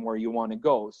you from where you want to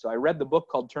go. So I read the book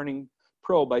called Turning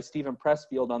Pro by Stephen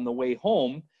Pressfield on the way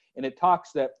home. And it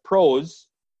talks that pros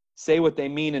say what they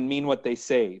mean and mean what they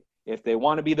say. If they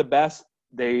want to be the best,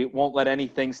 they won't let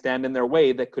anything stand in their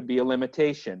way that could be a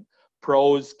limitation.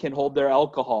 Pros can hold their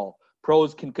alcohol.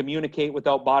 Pros can communicate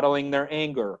without bottling their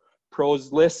anger.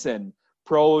 Pros listen.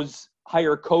 Pros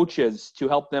hire coaches to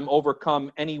help them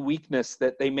overcome any weakness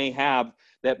that they may have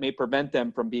that may prevent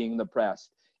them from being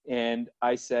depressed. And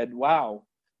I said, wow,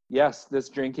 yes, this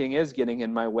drinking is getting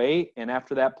in my way. And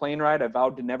after that plane ride, I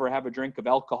vowed to never have a drink of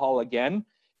alcohol again.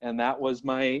 And that was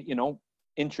my,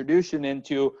 introduction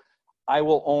into, I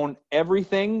will own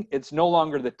everything. It's no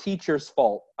longer the teacher's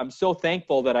fault. I'm so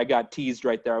thankful that I got teased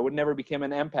right there. I would never become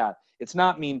an empath. It's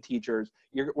not mean teachers.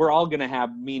 We're all going to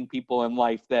have mean people in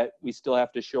life that we still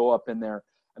have to show up in there.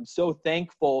 I'm so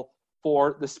thankful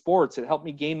for the sports. It helped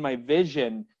me gain my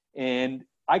vision. And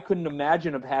I couldn't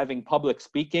imagine of having public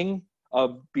speaking,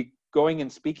 of going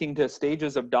and speaking to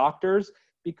stages of doctors,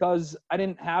 because I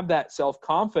didn't have that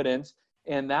self-confidence.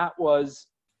 And that was,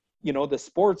 the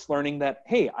sports learning that,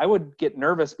 hey, I would get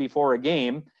nervous before a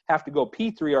game, have to go pee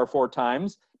 3 or 4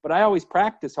 times, but I always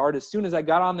practice hard. As soon as I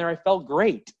got on there, I felt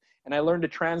great. And I learned to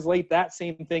translate that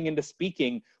same thing into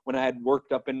speaking when I had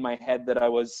worked up in my head that I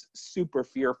was super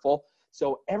fearful.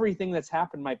 So everything that's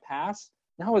happened in my past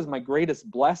now is my greatest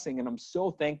blessing. And I'm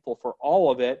so thankful for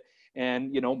all of it.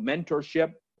 And,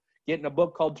 mentorship, getting a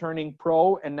book called Turning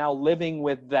Pro, and now living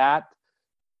with that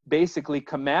basically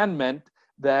commandment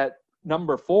that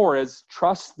number 4 is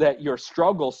trust that your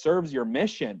struggle serves your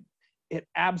mission. It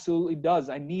absolutely does.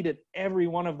 I needed every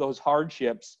one of those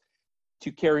hardships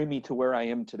to carry me to where I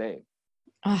am today.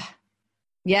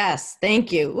 Yes.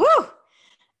 Thank you. Woo!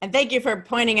 And thank you for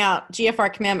pointing out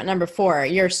GFR commandment number 4.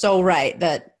 You're so right.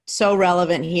 That so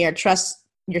relevant here. Trust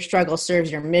your struggle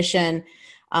serves your mission.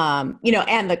 And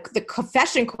the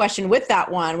confession question with that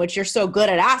one, which you're so good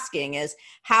at asking, is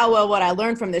how well what I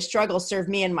learned from this struggle served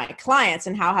me and my clients,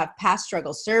 and how have past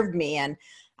struggles served me? And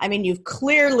I mean, you've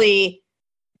clearly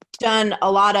done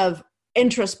a lot of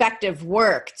introspective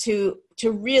work to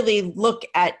really look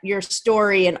at your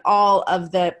story and all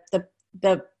of the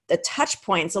touch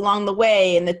points along the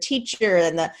way, and the teacher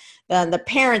and the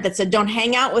parent that said, don't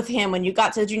hang out with him when you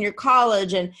got to junior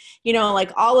college. And,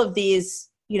 like all of these,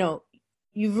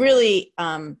 you've really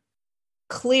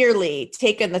clearly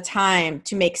taken the time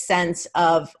to make sense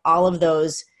of all of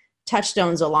those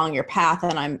touchstones along your path.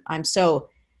 And I'm so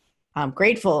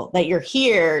grateful that you're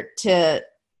here to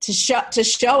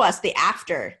show us the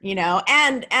after,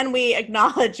 and we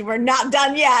acknowledge we're not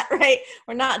done yet, right?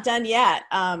 We're not done yet.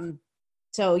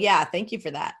 So yeah, thank you for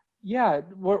that. Yeah,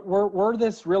 where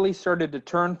this really started to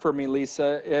turn for me,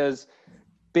 Lisa, is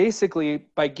basically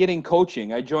by getting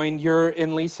coaching. I joined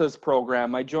in Lisa's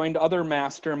program. I joined other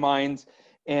masterminds.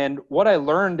 And what I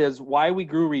learned is why we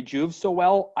grew Rejuve so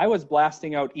well. I was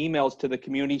blasting out emails to the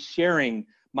community, sharing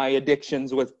my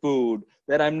addictions with food,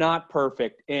 that I'm not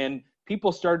perfect. And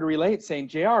people started to relate, saying,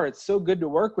 JR, it's so good to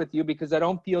work with you because I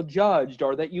don't feel judged,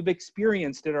 or that you've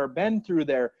experienced it or been through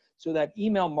there. So that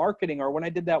email marketing, or when I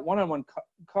did that one-on-one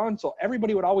consult,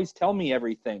 everybody would always tell me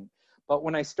everything. But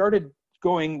when I started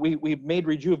going, we made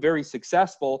Rejuve very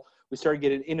successful. We started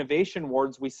getting innovation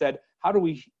awards. We said, how do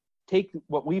we take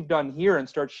what we've done here and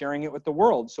start sharing it with the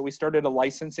world? So we started a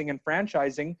licensing and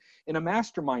franchising in a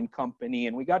mastermind company,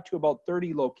 and we got to about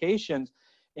 30 locations.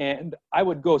 And I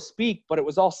would go speak, but it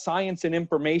was all science and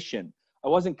information. I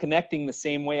wasn't connecting the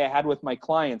same way I had with my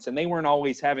clients, and they weren't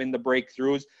always having the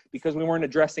breakthroughs because we weren't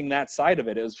addressing that side of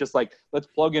it. It was just like, let's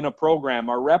plug in a program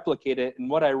or replicate it.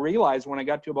 And what I realized when I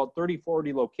got to about 30,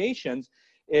 40 locations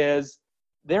is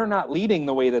they're not leading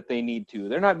the way that they need to.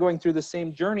 They're not going through the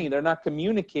same journey. They're not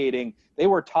communicating. They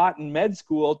were taught in med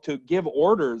school to give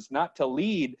orders, not to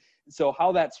lead. So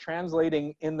how that's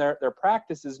translating in their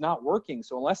practice is not working.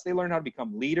 So unless they learn how to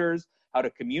become leaders, how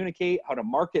to communicate, how to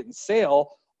market and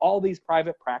sell, all these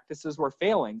private practices were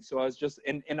failing. So I was just,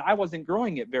 and I wasn't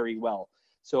growing it very well.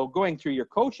 So going through your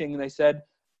coaching, they said,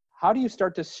 how do you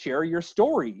start to share your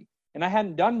story? And I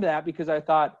hadn't done that because I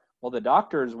thought, well, the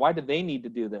doctors, why do they need to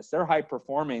do this? They're high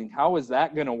performing. How is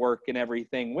that going to work and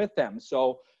everything with them?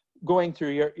 So going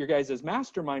through your guys'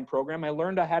 mastermind program, I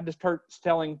learned I had to start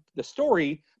telling the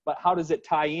story, but how does it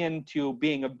tie into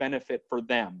being of benefit for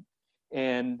them?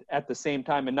 And at the same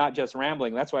time, and not just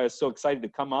rambling. That's why I was so excited to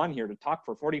come on here to talk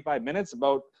for 45 minutes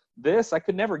about this. I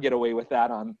could never get away with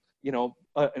that on, in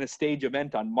a stage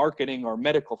event on marketing or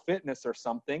medical fitness or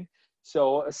something.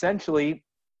 So essentially,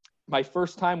 my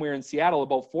first time, we were in Seattle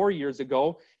about 4 years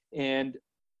ago, and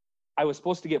I was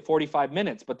supposed to get 45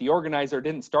 minutes, but the organizer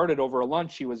didn't start it over a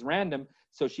lunch. She was random.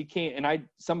 So she came, and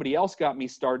somebody else got me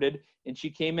started, and she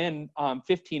came in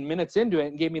 15 minutes into it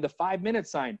and gave me the 5-minute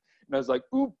sign. And I was like,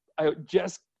 oop, I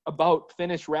just about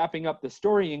finished wrapping up the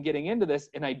story and getting into this,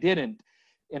 and I didn't.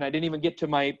 And I didn't even get to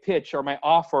my pitch or my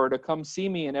offer to come see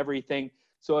me and everything.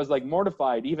 So I was like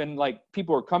mortified. Even like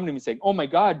people were coming to me saying, oh my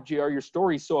God, JR, your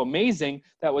story's so amazing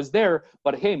that was there.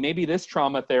 But hey, maybe this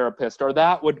trauma therapist or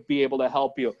that would be able to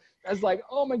help you. I was like,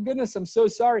 oh my goodness, I'm so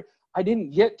sorry. I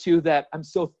didn't get to that. I'm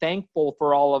so thankful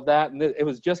for all of that. And it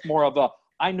was just more of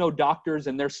I know doctors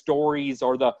and their stories,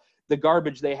 or the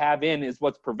garbage they have in is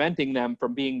what's preventing them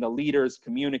from being the leaders,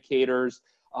 communicators,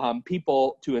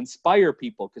 people, to inspire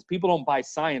people, because people don't buy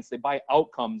science, they buy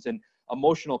outcomes and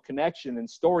emotional connection and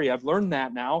story. I've learned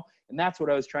that now, and that's what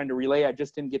I was trying to relay. I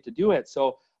just didn't get to do it.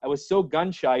 So I was so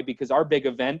gun shy because our big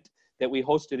event that we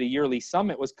hosted, a yearly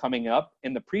summit, was coming up.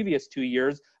 In the previous 2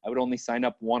 years, I would only sign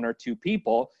up 1 or 2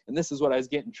 people, and this is what I was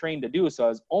getting trained to do. So I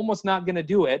was almost not going to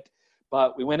do it,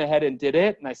 but we went ahead and did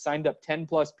it, and I signed up 10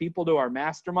 plus people to our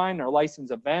mastermind, our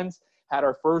licensed events, had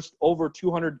our first over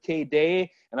 200K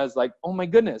day, and I was like, oh my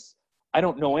goodness, I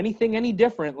don't know anything any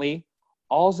differently.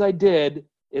 Alls I did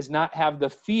is not have the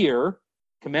fear.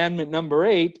 Commandment number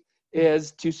 8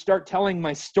 is to start telling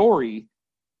my story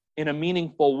in a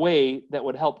meaningful way that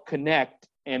would help connect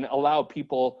and allow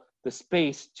people the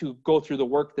space to go through the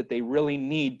work that they really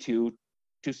need to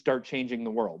start changing the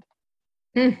world.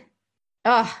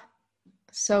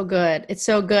 So good. It's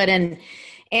so good.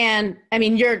 And I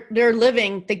mean, you're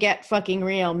living the Get Fucking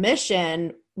Real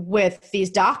mission with these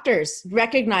doctors,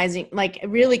 recognizing, like,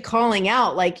 really calling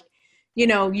out, like, you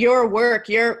know, your work,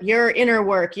 your inner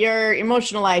work, your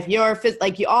emotional life,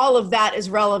 all of that is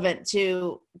relevant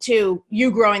to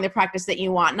you growing the practice that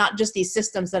you want, not just these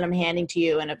systems that I'm handing to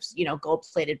you in a, you know,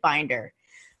 gold-plated binder.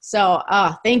 So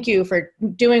thank you for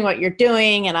doing what you're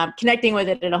doing, and I'm connecting with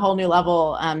it at a whole new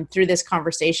level through this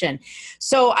conversation.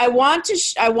 So I want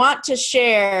to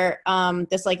share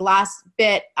this, like, last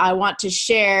bit. I want to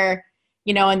share,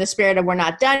 you know, in the spirit of we're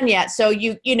not done yet. So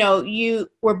you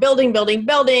were building.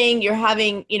 You're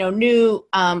having, you know,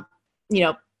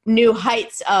 new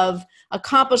heights of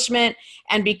accomplishment.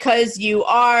 And because you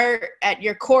are at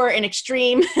your core an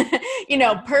extreme, you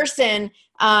know, person,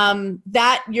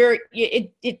 that your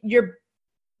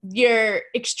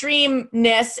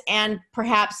extremeness and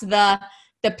perhaps the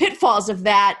pitfalls of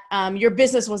that, your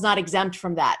business was not exempt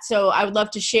from that. So I would love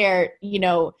to share, you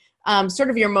know, sort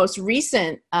of your most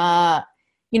recent GFR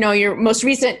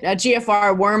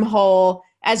wormhole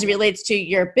as it relates to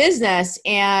your business,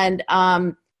 and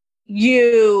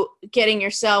you getting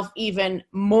yourself even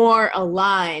more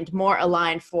aligned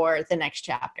for the next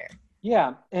chapter.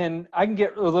 Yeah, and I can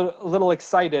get a little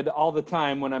excited all the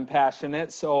time when I'm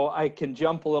passionate, so I can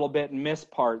jump a little bit and miss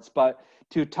parts. But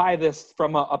to tie this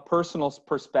from a personal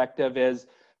perspective is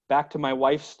back to my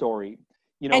wife's story.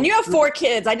 You know, and you have 4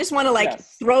 kids. I just want to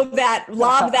yes.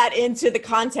 lob that into the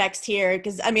context here,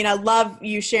 because I mean, I love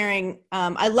you sharing.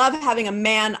 I love having a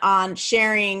man on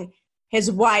sharing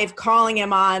his wife, calling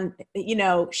him on, you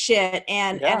know, shit,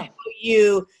 and how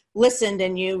you listened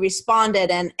and you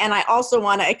responded. And I also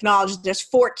want to acknowledge there's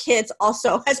 4 kids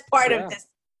also as part of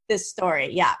this story.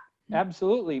 Yeah.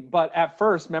 Absolutely. But at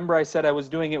first, remember I said I was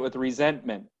doing it with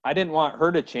resentment. I didn't want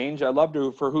her to change. I loved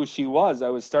her for who she was. I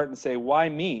was starting to say, why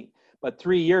me? But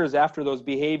 3 years after those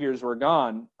behaviors were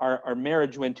gone, our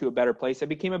marriage went to a better place. I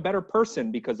became a better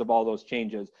person because of all those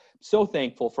changes. So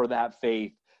thankful for that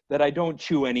faith, that I don't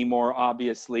chew anymore,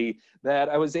 obviously, that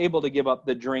I was able to give up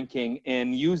the drinking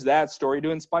and use that story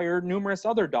to inspire numerous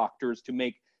other doctors to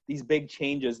make these big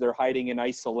changes they're hiding in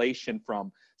isolation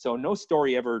from. So no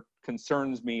story ever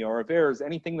concerns me, or if there's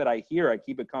anything that I hear, I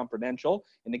keep it confidential.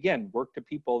 And again, work to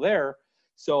people there.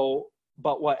 So,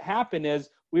 but what happened is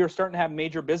we were starting to have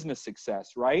major business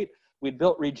success, right? We'd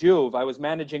built Rejuve. I was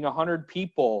managing 100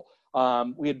 people.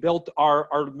 We had built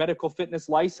our medical fitness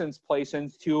license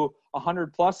placements to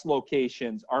 100 plus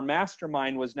locations. Our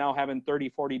mastermind was now having 30,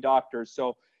 40 doctors.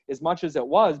 So as much as it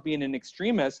was being an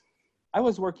extremist, I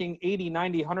was working 80,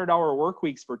 90, 100-hour work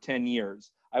weeks for 10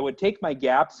 years. I would take my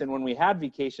gaps, and when we had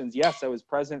vacations, yes, I was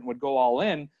present and would go all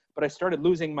in, but I started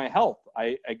losing my health.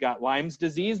 I got Lyme's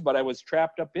disease, but I was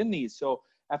trapped up in these. So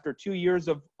after 2 years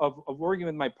of working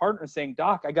with my partner saying,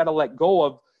 Doc, I got to let go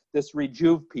of this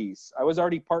Rejuve piece. I was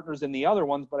already partners in the other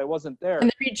ones, but I wasn't there. And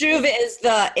the Rejuve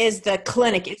is the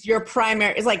clinic. It's your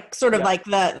primary, it's like sort of like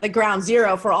the ground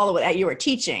zero for all of it that you were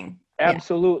teaching.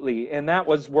 Absolutely. And that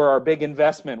was where our big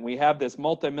investment, we have this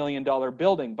multi-million-dollar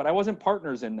building, but I wasn't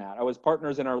partners in that. I was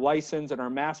partners in our license and our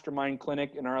mastermind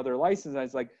clinic and our other license. I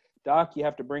was like, Doc, you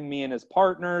have to bring me in as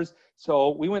partners.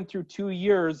 So we went through 2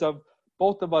 years of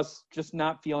both of us just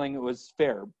not feeling it was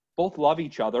fair. Both love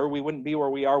each other. We wouldn't be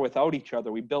where we are without each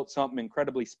other. We built something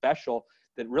incredibly special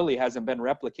that really hasn't been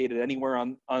replicated anywhere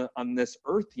on this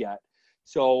earth yet.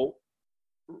 So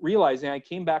realizing I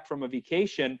came back from a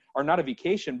vacation, or not a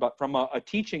vacation, but from a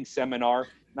teaching seminar,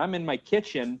 and I'm in my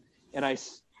kitchen and I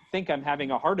think I'm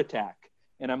having a heart attack.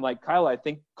 And I'm like, Kyla, I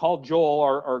think call Joel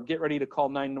or get ready to call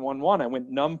 911. I went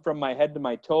numb from my head to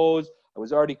my toes. I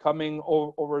was already coming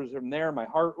over from there. My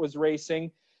heart was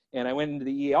racing. And I went into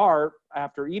the ER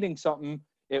after eating something,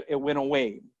 it went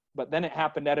away. But then it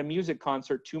happened at a music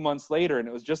concert 2 months later. And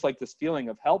it was just like this feeling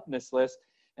of helplessness.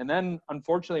 And then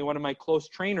unfortunately, one of my close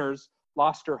trainers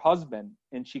lost her husband,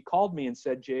 and she called me and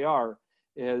said, JR,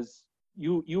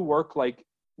 you work like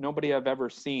nobody I've ever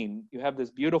seen. You have this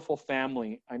beautiful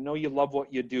family. I know you love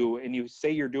what you do, and you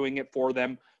say you're doing it for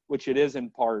them, which it is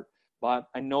in part, but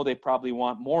I know they probably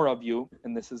want more of you,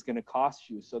 and this is going to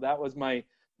cost you. So that was my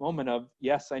moment of,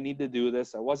 yes, I need to do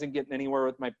this. I wasn't getting anywhere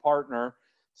with my partner.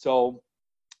 So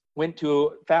went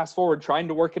to, fast forward, trying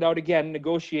to work it out again,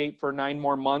 negotiate for 9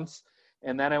 more months.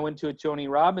 And then I went to a Tony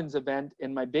Robbins event,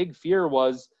 and my big fear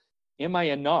was, am I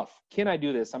enough? Can I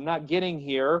do this? I'm not getting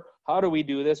here. How do we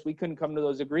do this? We couldn't come to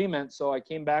those agreements. So I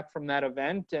came back from that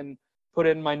event and put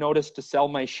in my notice to sell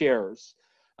my shares.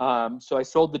 So I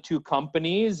sold the 2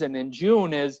 companies. And in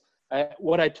June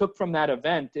what I took from that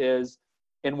event is,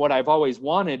 and what I've always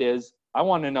wanted is, I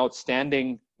want an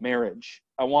outstanding marriage.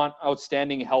 I want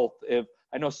outstanding health. If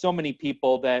I know so many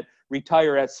people that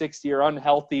retire at 60 are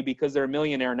unhealthy because they're a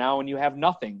millionaire now and you have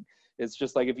nothing. It's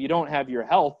just like, if you don't have your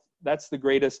health, that's the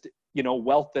greatest,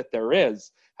 wealth that there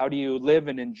is. How do you live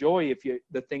and enjoy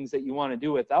the things that you want to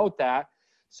do without that?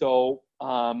 So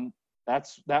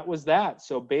that was that.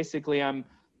 So basically I'm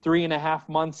 3.5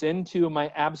 months into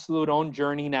my absolute own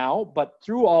journey now, but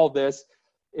through all this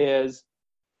is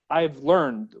I've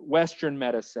learned Western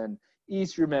medicine,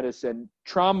 Eastern medicine,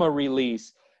 trauma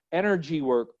release, energy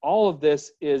work. All of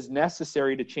this is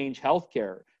necessary to change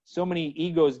healthcare. So many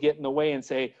egos get in the way and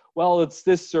say, well, it's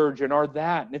this surgeon or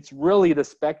that. And it's really the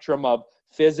spectrum of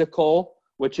physical,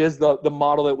 which is the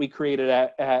model that we created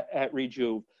at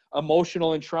Rejuve,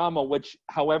 emotional and trauma, which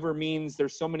however means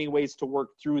there's so many ways to work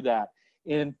through that,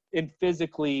 in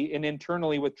physically and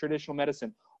internally with traditional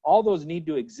medicine. All those need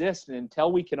to exist. And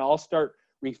until we can all start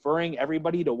referring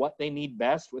everybody to what they need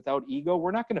best without ego,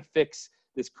 we're not going to fix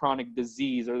this chronic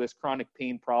disease or this chronic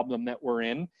pain problem that we're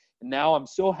in. And now I'm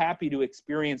so happy to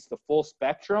experience the full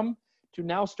spectrum, to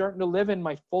now starting to live in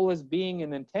my fullest being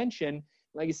and intention.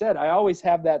 Like I said, I always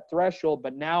have that threshold,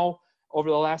 but now over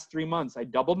the last 3 months, I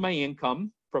doubled my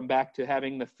income from back to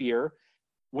having the fear.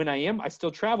 When I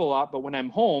still travel a lot, but when I'm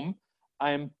home,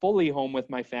 I'm fully home with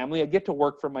my family. I get to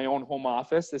work from my own home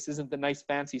office. This isn't the nice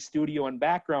fancy studio and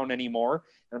background anymore.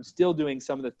 And I'm still doing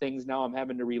some of the things now I'm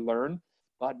having to relearn.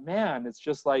 But man, it's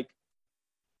just like,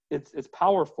 it's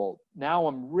powerful. Now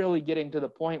I'm really getting to the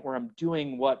point where I'm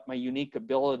doing what my unique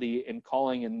ability and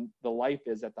calling in the life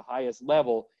is at the highest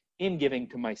level, in giving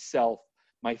to myself,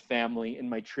 my family, and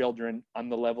my children on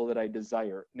the level that I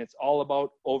desire. And it's all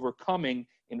about overcoming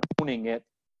and owning it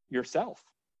yourself.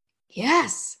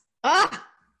 Yes.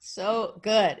 So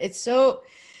good. It's so,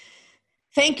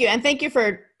 thank you. And thank you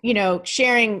for,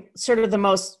 sharing sort of the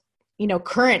most,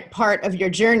 current part of your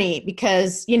journey,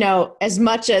 because, as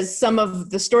much as some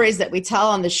of the stories that we tell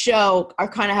on the show are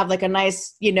kind of have like a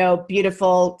nice,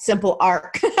 beautiful, simple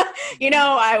arc,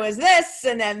 I was this,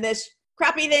 and then this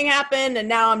crappy thing happened, and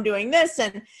now I'm doing this.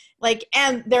 And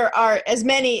there are as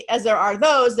many as there are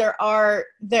those, there are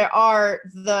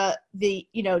the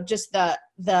just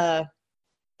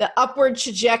the upward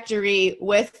trajectory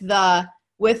with the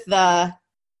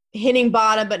hitting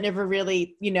bottom, but never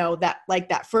really,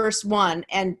 that first one,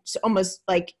 and almost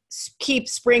like keep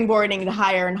springboarding to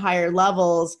higher and higher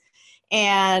levels.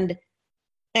 And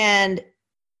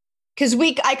because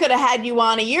I could have had you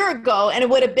on a year ago, and it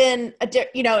would have been,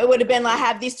 I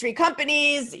have these 3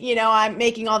 companies, I'm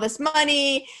making all this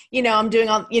money, I'm doing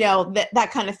all,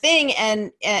 that kind of thing.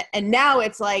 And now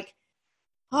it's like,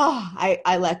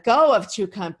 I let go of 2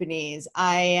 companies.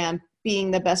 I am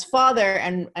being the best father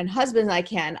and husband I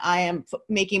can. I am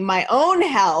making my own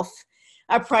health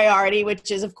a priority,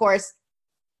 which is, of course,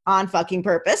 on fucking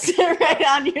purpose, right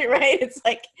on you, right? It's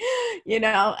like,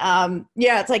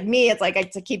 it's like me. It's like I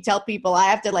keep tell people I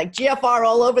have to like GFR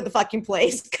all over the fucking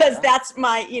place, because that's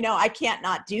my, I can't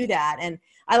not do that. And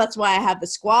that's why I have the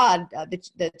squad,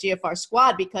 the GFR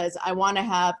squad, because I want to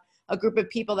have a group of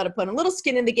people that are putting a little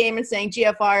skin in the game and saying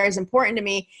GFR is important to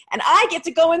me. And I get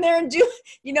to go in there and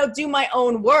do my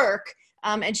own work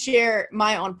and share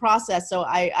my own process. So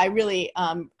I really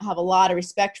have a lot of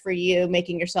respect for you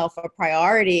making yourself a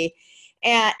priority.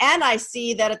 And I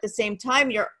see that at the same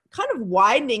time, you're kind of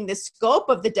widening the scope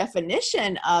of the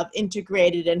definition of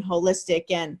integrated and holistic,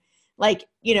 and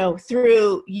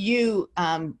through your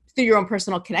own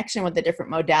personal connection with the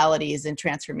different modalities and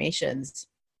transformations.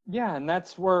 Yeah, and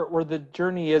that's where the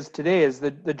journey is today. Is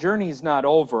the journey is not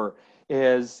over.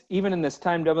 Is even in this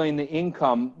time doubling the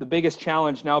income, the biggest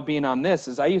challenge now being on this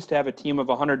is I used to have a team of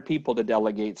 100 people to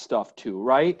delegate stuff to,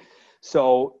 right?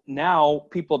 So now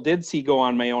people did see go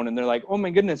on my own, and they're like, oh my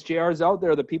goodness, JR's out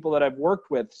there, the people that I've worked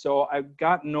with. So I've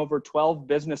gotten over 12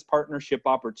 business partnership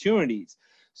opportunities.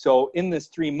 So in this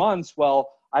 3 months, well,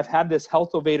 I've had this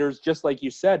Health Ovaders, just like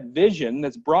you said, vision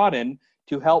that's brought in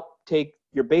to help take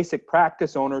your basic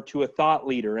practice owner to a thought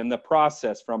leader in the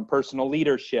process, from personal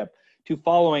leadership to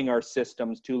following our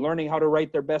systems, to learning how to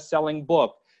write their best-selling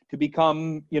book, to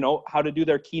become, how to do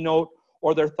their keynote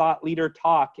or their thought leader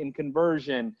talk in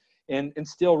conversion, and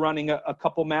still running a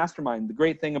couple mastermind. The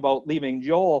great thing about leaving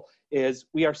Joel is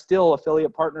we are still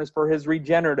affiliate partners for his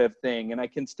regenerative thing, and I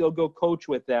can still go coach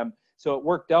with them. So it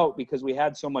worked out because we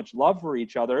had so much love for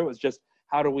each other. It was just,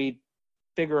 how do we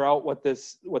figure out what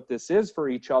this is for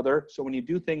each other? So when you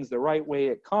do things the right way,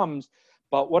 it comes.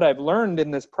 But what I've learned in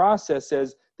this process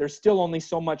is there's still only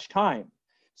so much time.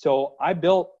 So I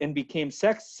built and became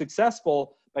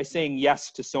successful by saying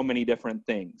yes to so many different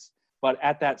things. But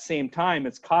at that same time,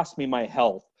 it's cost me my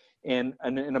health. And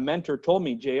a mentor told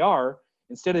me, JR,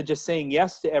 instead of just saying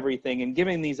yes to everything and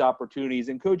giving these opportunities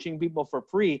and coaching people for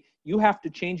free, you have to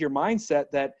change your mindset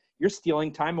that you're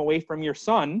stealing time away from your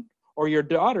son or your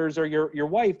daughters or your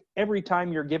wife every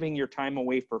time you're giving your time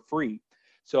away for free.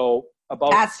 So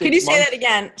about Could you say that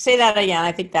again? Say that again.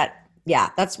 I think that,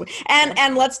 that's,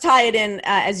 and let's tie it in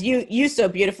as you so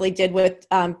beautifully did with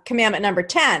commandment number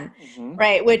 10,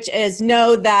 right? Which is,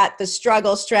 know that the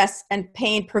struggle, stress, and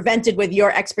pain prevented with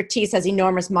your expertise has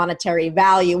enormous monetary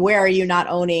value. Where are you not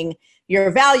owning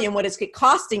your value, and what is it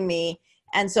costing me?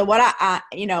 And so what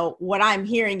what I'm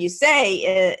hearing you say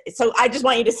is, so I just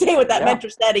want you to say what that mentor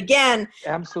said again.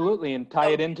 Absolutely. And tie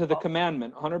it into the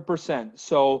commandment 100%.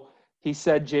 So he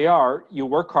said, JR, you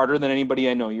work harder than anybody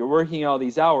I know. You're working all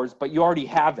these hours, but you already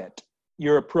have it.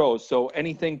 You're a pro. So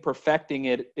anything perfecting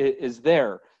it is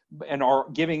there, and are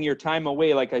giving your time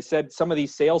away. Like I said, some of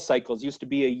these sales cycles used to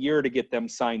be a year to get them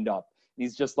signed up.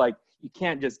 He's just like, you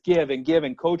can't just give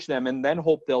and coach them and then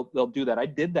hope they'll do that. I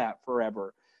did that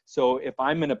forever. So if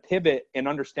I'm going to pivot and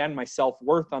understand my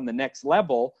self-worth on the next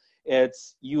level,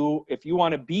 it's if you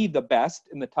want to be the best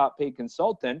and the top paid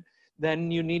consultant,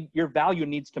 then your value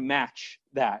needs to match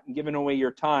that. And giving away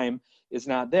your time is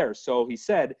not there. So he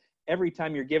said, every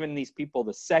time you're giving these people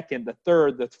the second, the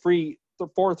third, the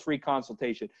fourth free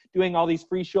consultation, doing all these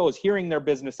free shows, hearing their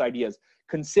business ideas,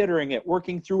 considering it,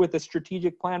 working through with a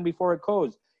strategic plan before it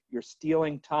goes, you're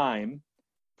stealing time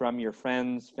from your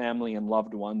friends, family, and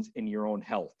loved ones in your own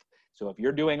health. So if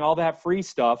you're doing all that free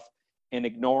stuff and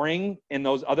ignoring, and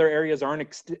those other areas aren't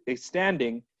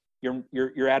extending,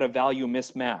 you're at a value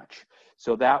mismatch.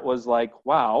 So that was like,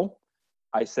 wow.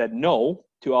 I said no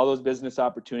to all those business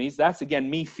opportunities. That's, again,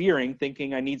 me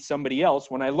thinking I need somebody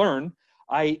else, when I learn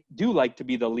I do like to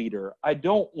be the leader. I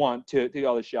don't want to take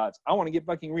all the shots. I want to get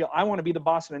fucking real. I want to be the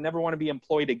boss, and I never want to be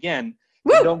employed again.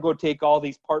 Don't go take all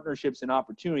these partnerships and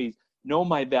opportunities. Know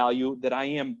my value, that I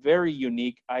am very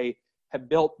unique. I have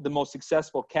built the most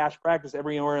successful cash practice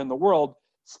everywhere in the world.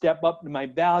 Step up to my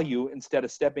value instead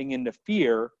of stepping into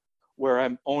fear, where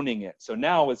I'm owning it. So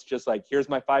now it's just like, here's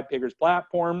my 5 Figures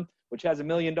platform, which has $1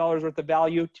 million worth of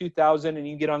value, 2,000, and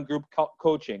you get on group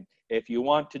coaching. If you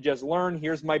want to just learn,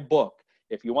 here's my book.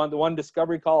 If you want the one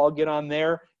discovery call, I'll get on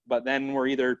there. But then we're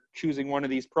either choosing one of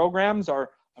these programs,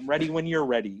 or I'm ready when you're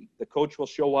ready. The coach will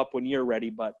show up when you're ready,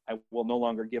 but I will no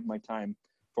longer give my time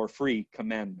for free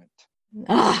commandment.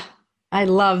 I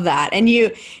love that. And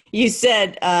you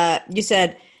said used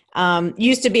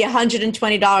to be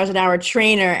 $120 an hour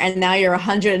trainer, and now you're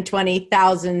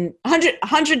 $120 an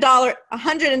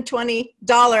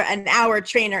hour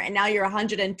trainer, and now you're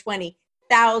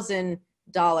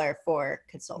 $120,000 for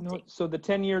consulting. So the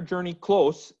 10-year journey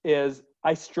close is,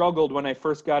 I struggled when I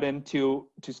first got into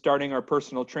starting our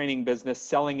personal training business,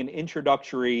 selling an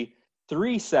introductory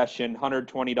 3-session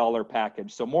 $120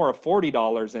 package. So more of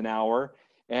 $40 an hour.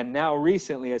 And now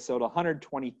recently I sold a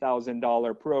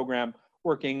 $120,000 program,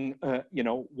 working,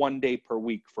 1 day per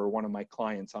week for one of my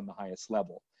clients on the highest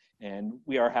level. And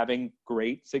we are having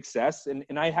great success.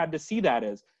 And I had to see that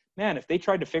as, man, if they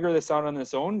tried to figure this out on their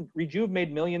own, Rejuve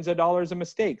made millions of dollars of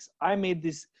mistakes. I made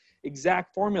this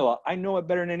exact formula. I know it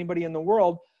better than anybody in the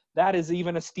world. That is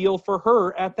even a steal for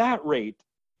her at that rate,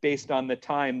 based on the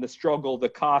time, the struggle, the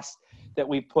cost that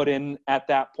we put in at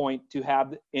that point to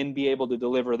have and be able to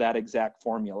deliver that exact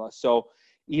formula. So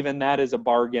even that is a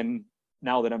bargain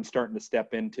now that I'm starting to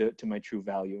step into my true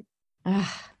value.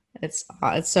 It's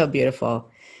so beautiful.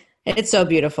 It's so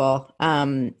beautiful.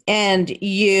 And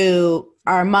you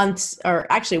are months, or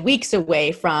actually weeks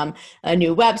away from a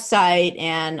new website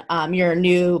and your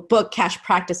new book, Cash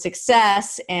Practice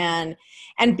Success, and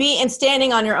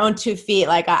standing on your own 2 feet.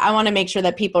 Like, I want to make sure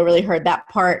that people really heard that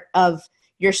part of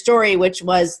your story, which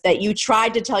was that you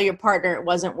tried to tell your partner it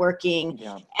wasn't working,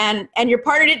 Yeah. and your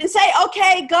partner didn't say,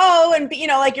 okay, go, and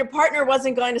like your partner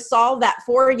wasn't going to solve that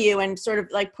for you and sort of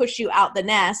like push you out the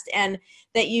nest, and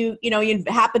that you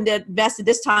happened to invest at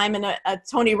this time in a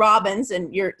Tony Robbins,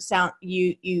 and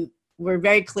you were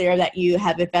very clear that you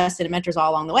have invested in mentors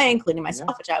all along the way, including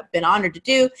myself, which I've been honored to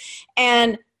do,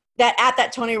 and that at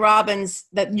that Tony Robbins,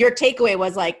 that your takeaway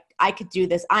was like, I could do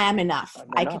this. I am enough.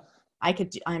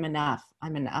 I'm enough.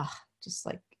 I'm enough. Just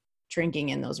like drinking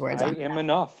in those words. I am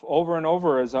enough over and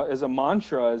over as a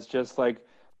mantra, is just like,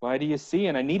 why do you see?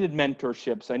 And I needed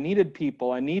mentorships. I needed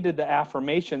people. I needed the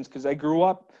affirmations because I grew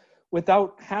up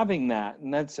without having that.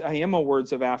 And I am a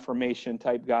words of affirmation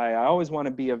type guy. I always want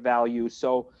to be of value.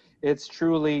 So it's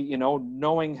truly,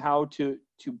 knowing how to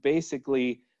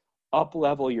basically up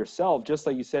level yourself, just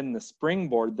like you said in the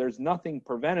springboard. There's nothing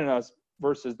preventing us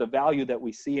versus the value that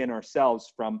we see in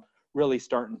ourselves from really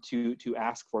starting to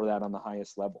ask for that on the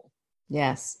highest level.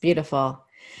 Yes, beautiful.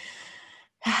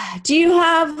 Do you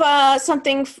have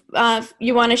something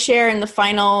you want to share in the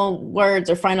final words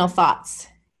or final thoughts?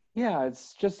 Yeah,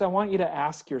 it's just, I want you to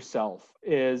ask yourself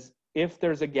is, if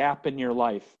there's a gap in your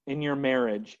life, in your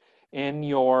marriage, in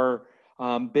your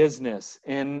business,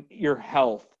 in your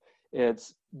health,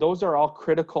 those are all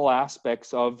critical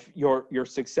aspects of your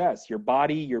success, your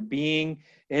body, your being,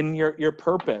 and your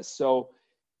purpose. So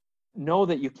know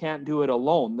that you can't do it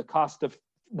alone. The cost of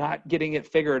not getting it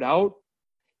figured out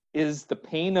is the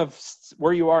pain of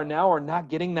where you are now, or not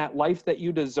getting that life that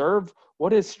you deserve.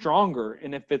 What is stronger?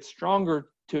 And if it's stronger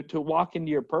to walk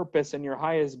into your purpose and your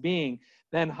highest being,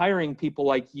 then hiring people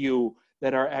like you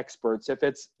that are experts. If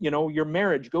it's, your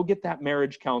marriage, go get that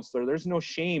marriage counselor. There's no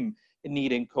shame in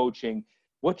needing coaching.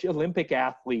 Which Olympic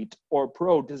athlete or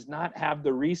pro does not have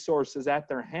the resources at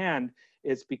their hand?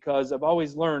 It's because I've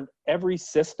always learned every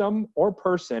system or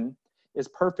person is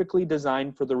perfectly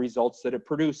designed for the results that it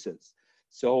produces.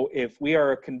 So if we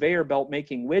are a conveyor belt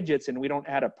making widgets and we don't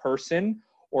add a person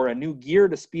or a new gear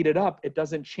to speed it up, it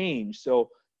doesn't change. So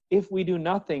if we do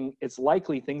nothing, it's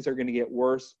likely things are going to get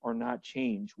worse or not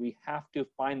change. We have to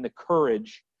find the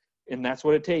courage, and that's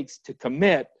what it takes to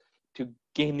commit to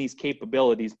gain these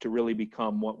capabilities to really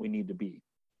become what we need to be.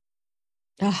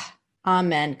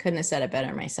 Amen. Couldn't have said it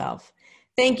better myself.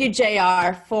 Thank you,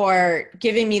 JR, for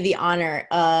giving me the honor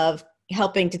of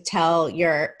helping to tell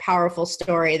your powerful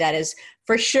story that is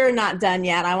for sure not done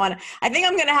yet. I think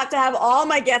I'm going to have all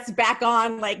my guests back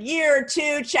on like year or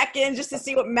two, check in just to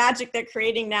see what magic they're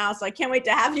creating now. So I can't wait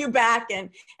to have you back and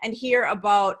hear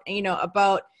about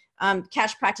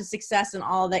Cash Practice Success and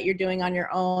all that you're doing on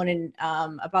your own, and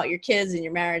about your kids and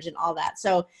your marriage and all that.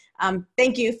 So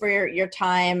thank you for your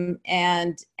time.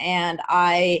 And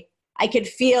I could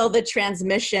feel the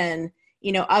transmission,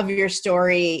 of your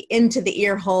story into the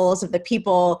ear holes of the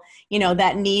people,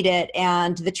 that need it,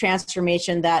 and the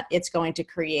transformation that it's going to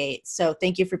create. So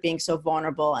thank you for being so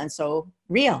vulnerable and so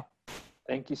real.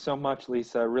 Thank you so much,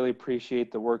 Lisa. I really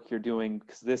appreciate the work you're doing,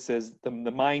 because this is the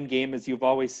mind game, as you've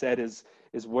always said, is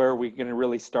where we're going to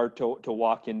really start to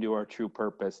walk into our true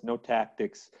purpose. No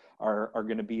tactics are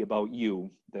going to be about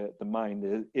you. The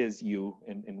mind is you,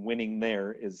 and winning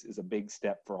there is a big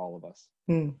step for all of us.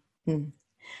 Mm-hmm.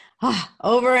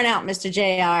 Over and out, Mr.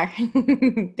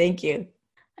 JR. Thank you.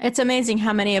 It's amazing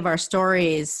how many of our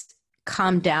stories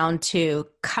come down to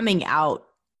coming out,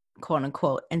 quote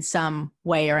unquote, in some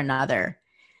way or another.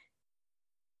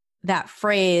 That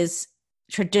phrase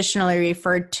traditionally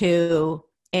referred to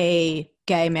a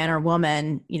gay man or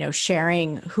woman,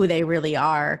 sharing who they really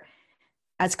are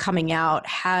as coming out,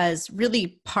 has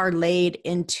really parlayed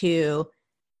into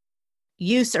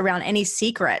use around any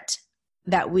secret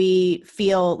that we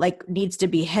feel like needs to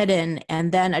be hidden,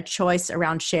 and then a choice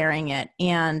around sharing it.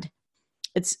 And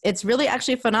it's really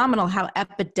actually phenomenal how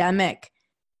epidemic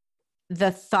the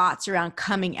thoughts around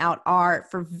coming out are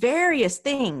for various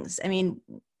things. I mean,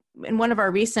 in one of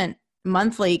our recent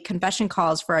monthly confession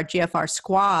calls for our GFR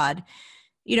squad,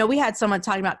 we had someone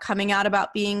talking about coming out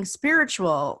about being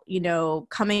spiritual,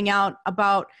 coming out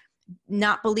about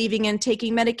not believing in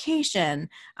taking medication,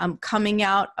 coming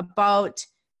out about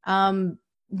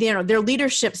their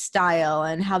leadership style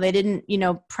and how they didn't,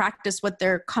 practice what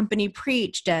their company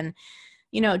preached, and,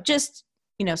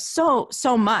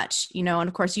 so much, and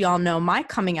of course you all know my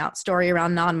coming out story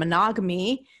around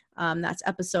non-monogamy. That's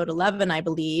episode 11, I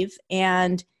believe.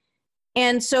 And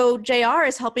so JR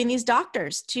is helping these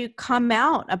doctors to come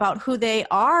out about who they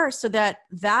are so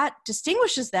that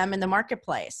distinguishes them in the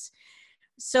marketplace.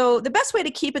 So the best way to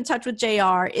keep in touch with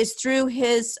JR is through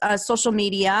his social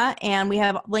media, and we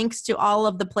have links to all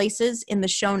of the places in the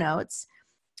show notes.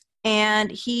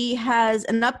 And he has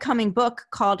an upcoming book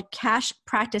called Cash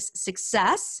Practice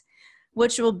Success,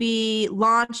 which will be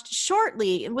launched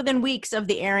shortly, within weeks of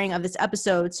the airing of this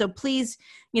episode. So please,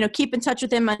 keep in touch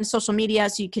with him on social media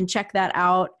so you can check that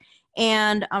out.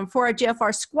 And for our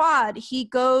GFR squad, he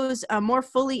goes more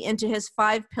fully into his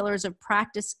 5 pillars of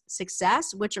practice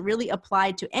success, which are really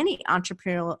applied to any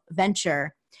entrepreneurial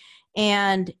venture.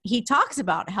 And he talks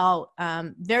about how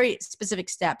very specific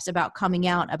steps about coming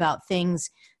out about things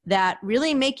that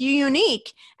really make you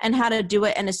unique and how to do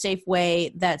it in a safe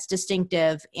way that's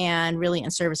distinctive and really in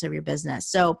service of your business.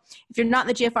 So if you're not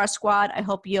in the GFR squad, I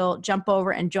hope you'll jump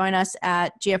over and join us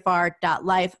at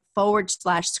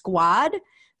gfr.life/squad.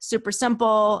 Super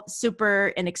simple,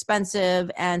 super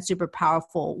inexpensive, and super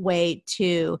powerful way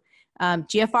to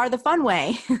GFR the fun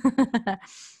way.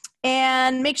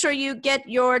 And make sure you get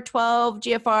your 12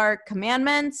 GFR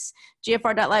commandments,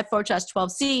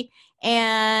 gfr.life/12C,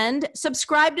 and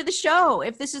subscribe to the show.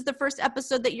 If this is the first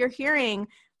episode that you're hearing,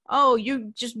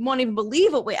 you just won't even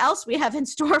believe what else we have in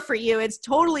store for you. It's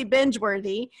totally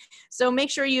binge-worthy. So make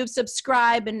sure you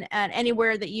subscribe and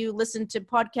anywhere that you listen to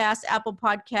podcasts, Apple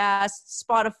Podcasts,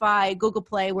 Spotify, Google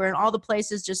Play. We're in all the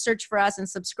places. Just search for us and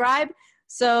subscribe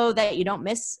so that you don't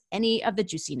miss any of the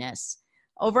juiciness.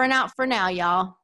 Over and out for now, y'all.